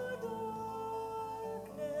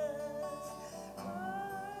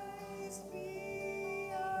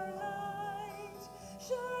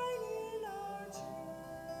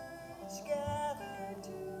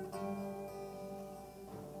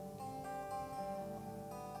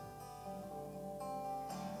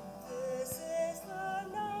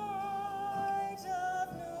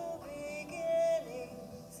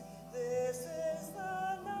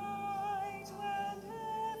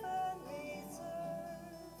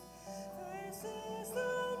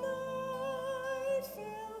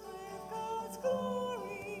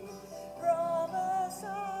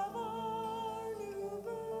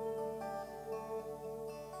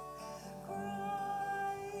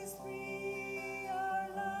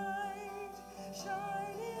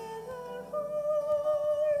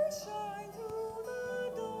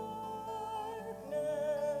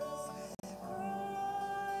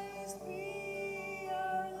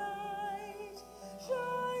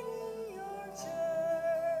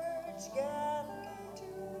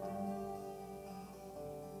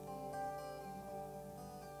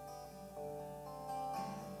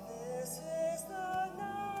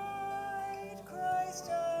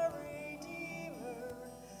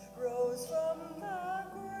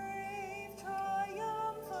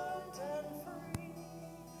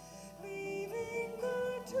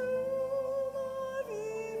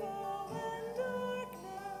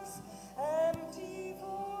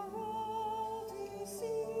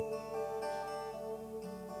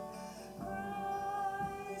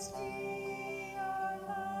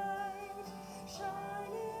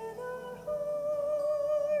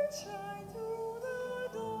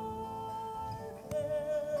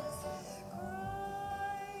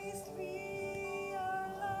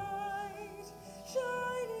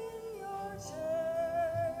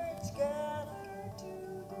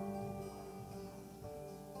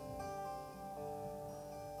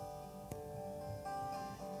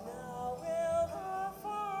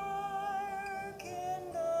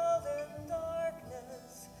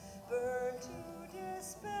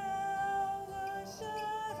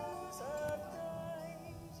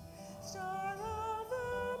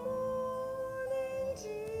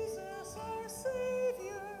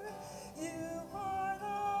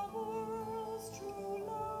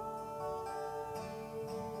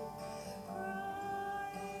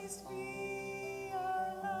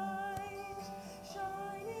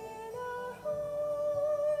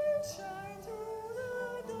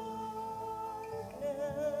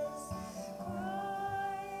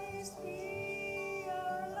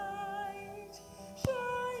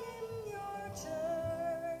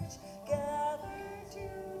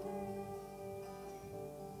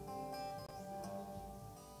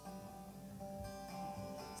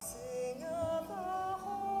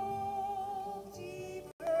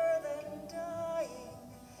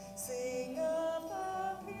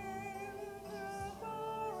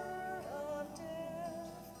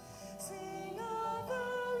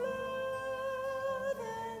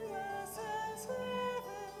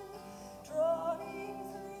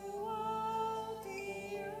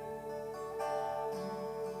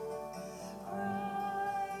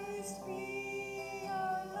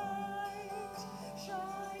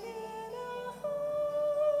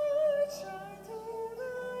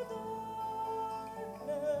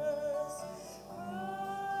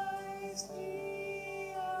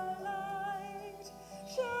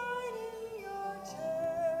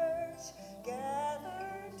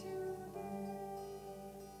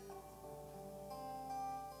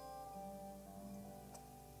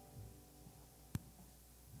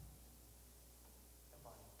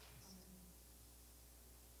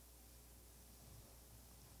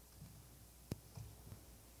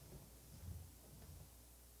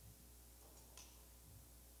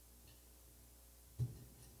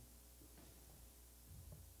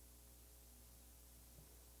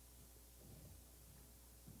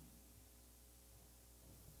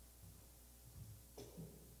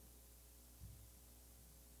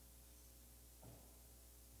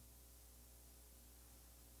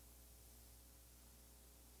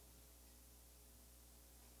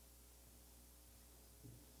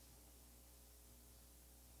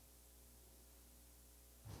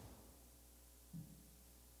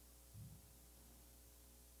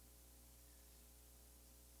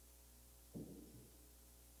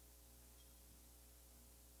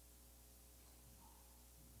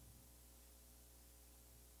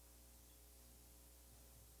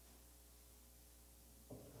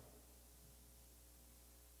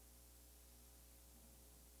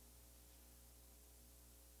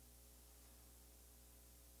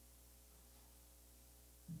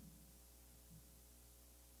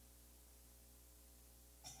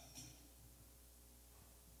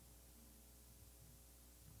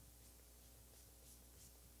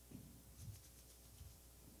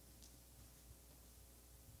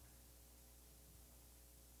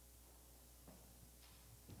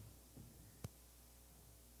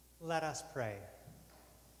 Let us pray.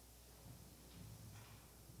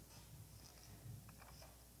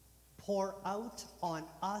 Pour out on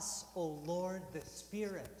us, O Lord, the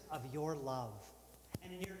spirit of your love,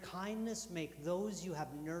 and in your kindness make those you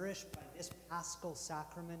have nourished by this Paschal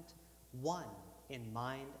sacrament one in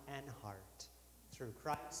mind and heart. Through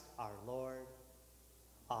Christ our Lord.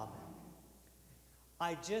 Amen.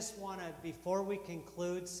 I just want to, before we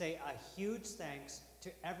conclude, say a huge thanks to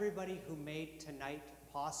everybody who made tonight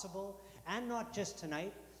possible, and not just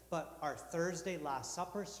tonight, but our Thursday Last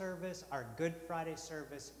Supper service, our Good Friday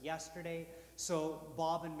service yesterday. So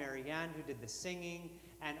Bob and Marianne who did the singing,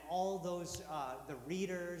 and all those, the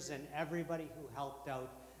readers and everybody who helped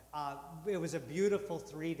out. It was a beautiful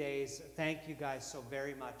 3 days. Thank you guys so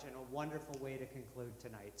very much, and a wonderful way to conclude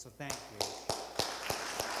tonight. So thank you.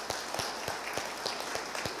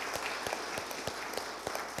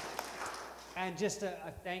 And just a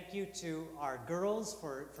thank you to our girls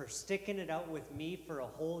for sticking it out with me for a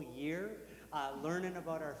whole year, learning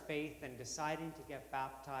about our faith and deciding to get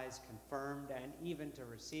baptized, confirmed, and even to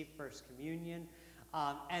receive First Communion.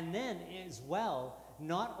 And then as well,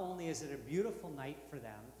 not only is it a beautiful night for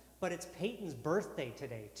them, but it's Peyton's birthday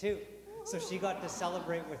today too. So she got to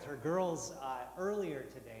celebrate with her girls earlier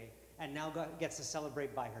today, and now gets to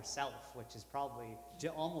celebrate by herself, which is probably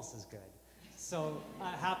almost as good. So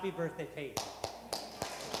happy birthday, Peyton.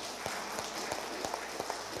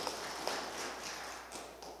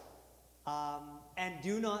 And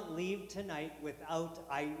do not leave tonight without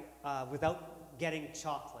getting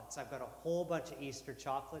chocolates. I've got a whole bunch of Easter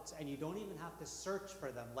chocolates, and you don't even have to search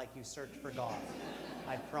for them like you search for God.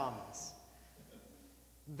 I promise.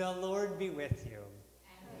 The Lord be with you.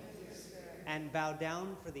 And with your spirit. And bow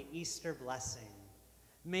down for the Easter blessing.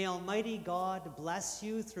 May Almighty God bless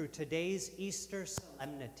you through today's Easter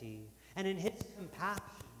solemnity, and in his compassion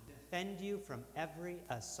defend you from every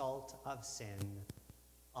assault of sin.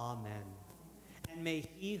 Amen. And may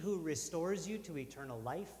he who restores you to eternal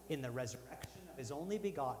life in the resurrection of his only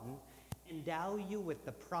begotten endow you with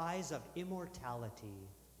the prize of immortality.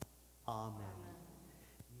 Amen.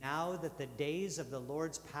 Now that the days of the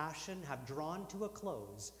Lord's passion have drawn to a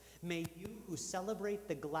close, may you who celebrate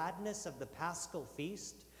the gladness of the Paschal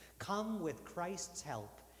feast come with Christ's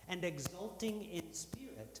help and exulting in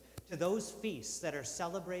spirit to those feasts that are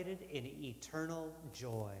celebrated in eternal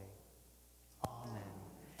joy. Amen.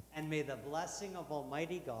 And may the blessing of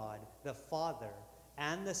Almighty God, the Father,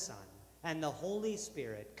 and the Son, and the Holy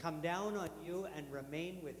Spirit come down on you and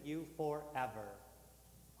remain with you forever.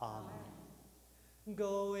 Amen.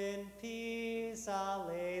 Go in peace,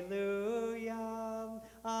 alleluia,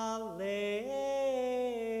 alleluia.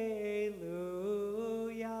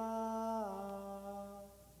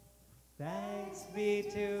 Thanks be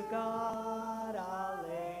to God,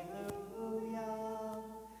 alleluia,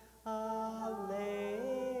 alleluia.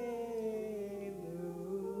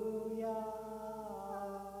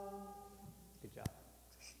 Good job.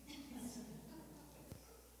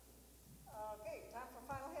 Okay, time for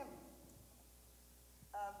final hymn.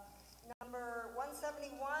 Number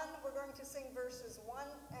 171, we're going to sing verses 1